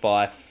Kelly,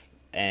 Fife,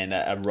 and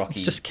a Rocky.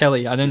 It's just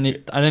Kelly. I don't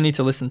need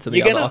to listen to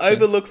the other options. You're going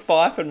to overlook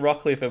Fife and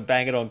Rockcliffe and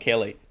bang it on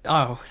Kelly.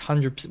 Oh,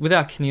 100%.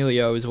 Without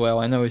Cornelio as well.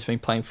 I know he's been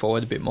playing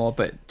forward a bit more,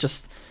 but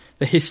just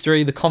the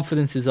history, the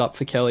confidence is up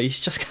for Kelly. He's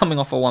just coming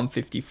off a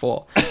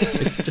 154.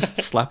 It's just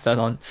slap that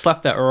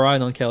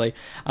right on Kelly.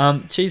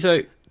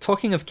 Chizo,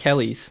 talking of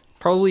Kellys,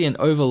 probably an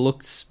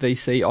overlooked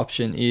VC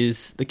option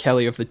is the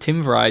Kelly of the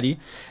Tim variety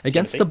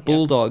against the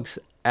Bulldogs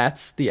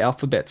at the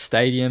Alphabet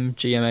Stadium,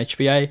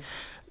 GMHBA.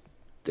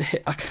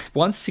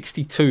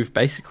 162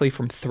 basically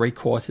from 3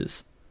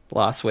 quarters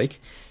last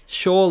week.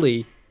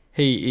 Surely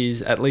he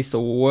is at least a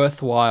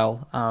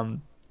worthwhile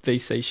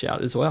VC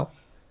shout as well.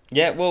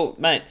 Yeah, well,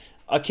 mate,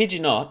 I kid you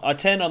not, I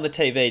turned on the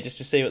TV just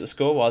to see what the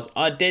score was.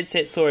 I dead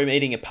set saw him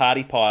eating a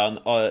party pie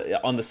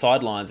on the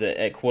sidelines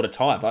at quarter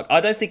time. Like,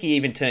 I don't think he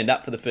even turned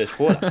up for the first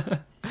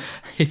quarter.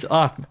 He's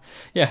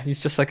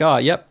just like,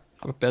 yep,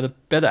 I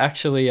better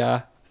actually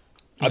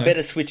I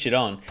better switch it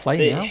on.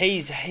 Play now.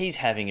 He's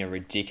having a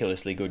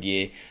ridiculously good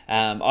year.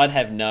 I'd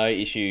have no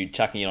issue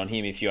chucking it on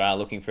him if you are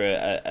looking for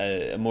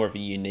a more of a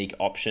unique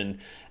option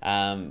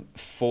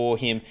for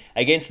him.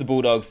 Against the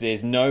Bulldogs,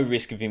 there's no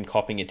risk of him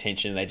copping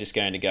attention. They're just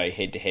going to go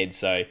head-to-head,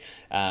 so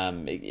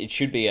it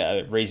should be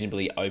a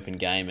reasonably open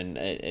game,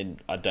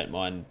 and I don't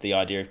mind the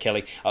idea of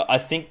Kelly. I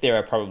think there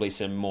are probably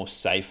some more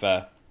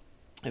safer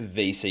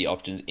VC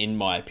options, in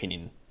my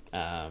opinion,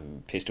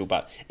 Pistol,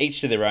 but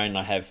each to their own.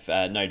 I have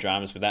no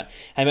dramas with that.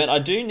 Hey man, I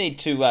do need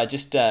to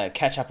just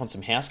catch up on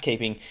some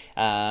housekeeping.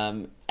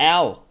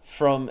 Al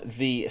from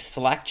the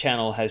Slack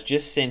channel has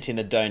just sent in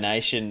a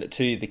donation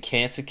to the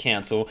Cancer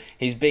Council.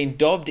 He's been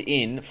dobbed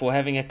in for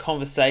having a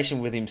conversation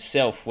with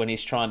himself when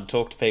he's trying to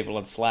talk to people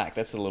on Slack.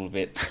 That's a little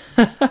bit.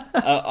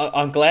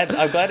 I'm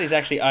glad he's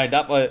actually owned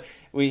up.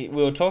 We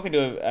were talking to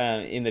him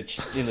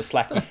in the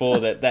Slack before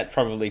that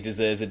probably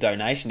deserves a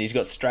donation. He's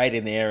got straight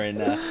in there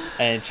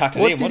and chucked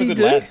it in. What a good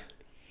lad.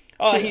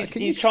 Oh,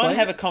 he's trying to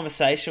have a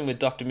conversation with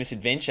Dr.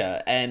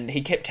 Misadventure, and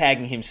he kept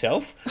tagging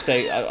himself. So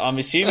I'm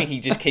assuming he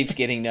just keeps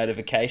getting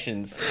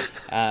notifications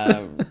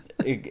by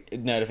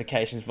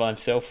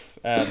himself,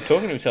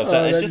 talking to himself.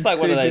 So it's just like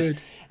one of those. Good.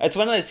 It's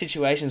one of those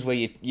situations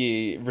where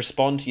you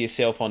respond to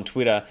yourself on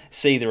Twitter,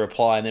 see the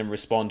reply, and then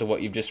respond to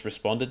what you've just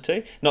responded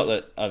to. Not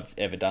that I've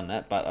ever done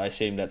that, but I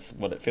assume that's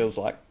what it feels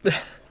like.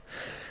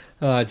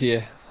 Oh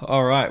dear.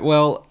 All right.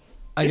 Well,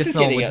 I guess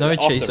no one would know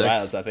Chizo. The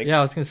rails, I think. Yeah,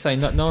 I was going to say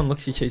no one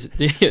looks at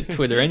Chizo at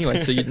Twitter anyway,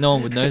 so no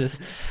one would notice.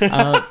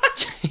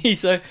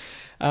 Chizo,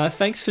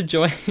 thanks for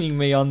joining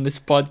me on this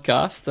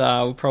podcast.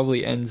 It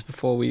probably ends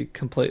before we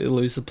completely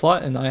lose the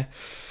plot and I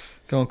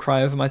go and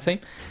cry over my team.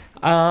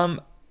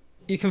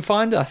 You can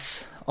find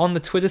us on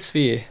the Twitter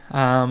sphere,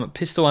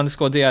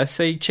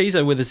 pistol_DISC,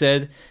 Chizo with a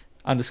Z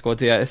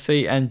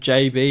 _DISC, and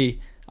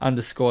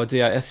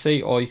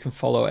JB_DISC, or you can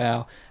follow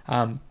our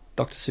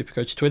Dr.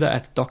 Supercoach Twitter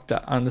at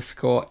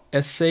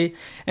Dr_SC.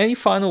 Any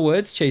final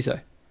words,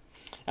 Chizo?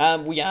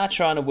 We are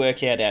trying to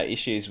work out our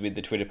issues with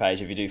the Twitter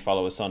page if you do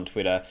follow us on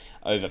Twitter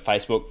over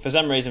Facebook. For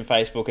some reason,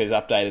 Facebook has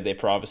updated their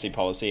privacy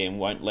policy and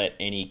won't let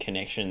any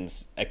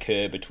connections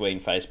occur between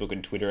Facebook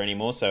and Twitter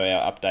anymore, so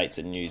our updates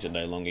and news are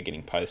no longer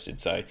getting posted.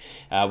 So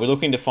we're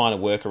looking to find a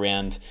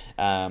workaround,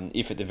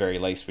 if at the very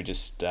least we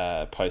just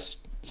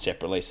post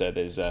separately, so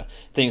there's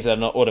things that are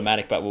not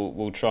automatic, but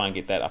we'll try and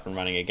get that up and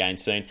running again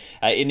soon.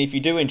 And if you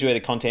do enjoy the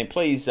content,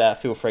 please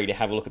feel free to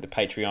have a look at the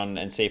Patreon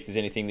and see if there's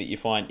anything that you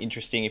find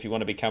interesting if you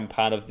want to become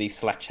part of the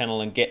Slack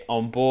channel and get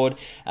on board.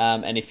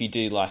 And if you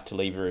do like to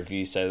leave a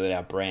review so that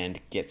our brand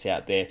gets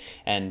out there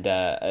and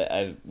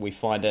we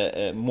find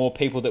more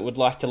people that would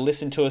like to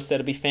listen to us,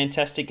 that'd be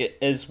fantastic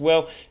as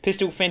well.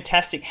 Pistol,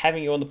 fantastic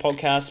having you on the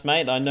podcast,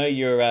 mate. I know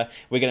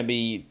we're going to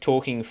be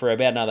talking for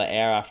about another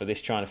hour after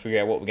this, trying to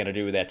figure out what we're going to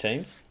do with our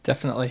teams.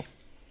 Definitely.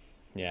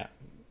 Yeah.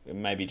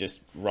 Maybe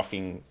just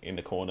rocking in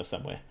the corner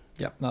somewhere.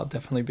 Yep, that'll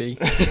definitely be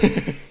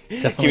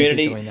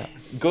Community, doing that.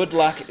 Good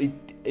luck.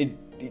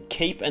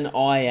 Keep an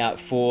eye out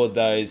for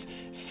those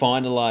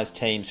finalised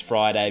teams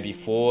Friday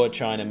before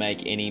trying to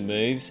make any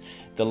moves.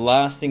 The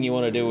last thing you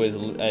want to do is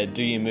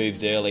do your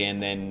moves early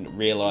and then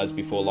realise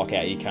before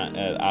lockout you can't.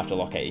 After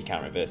lockout you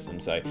can't reverse them.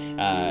 So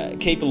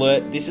keep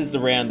alert. This is the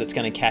round that's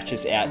going to catch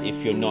us out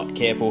if you're not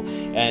careful.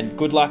 And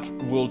good luck.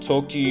 We'll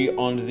talk to you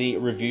on the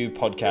review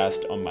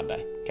podcast on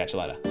Monday. Catch you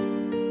later.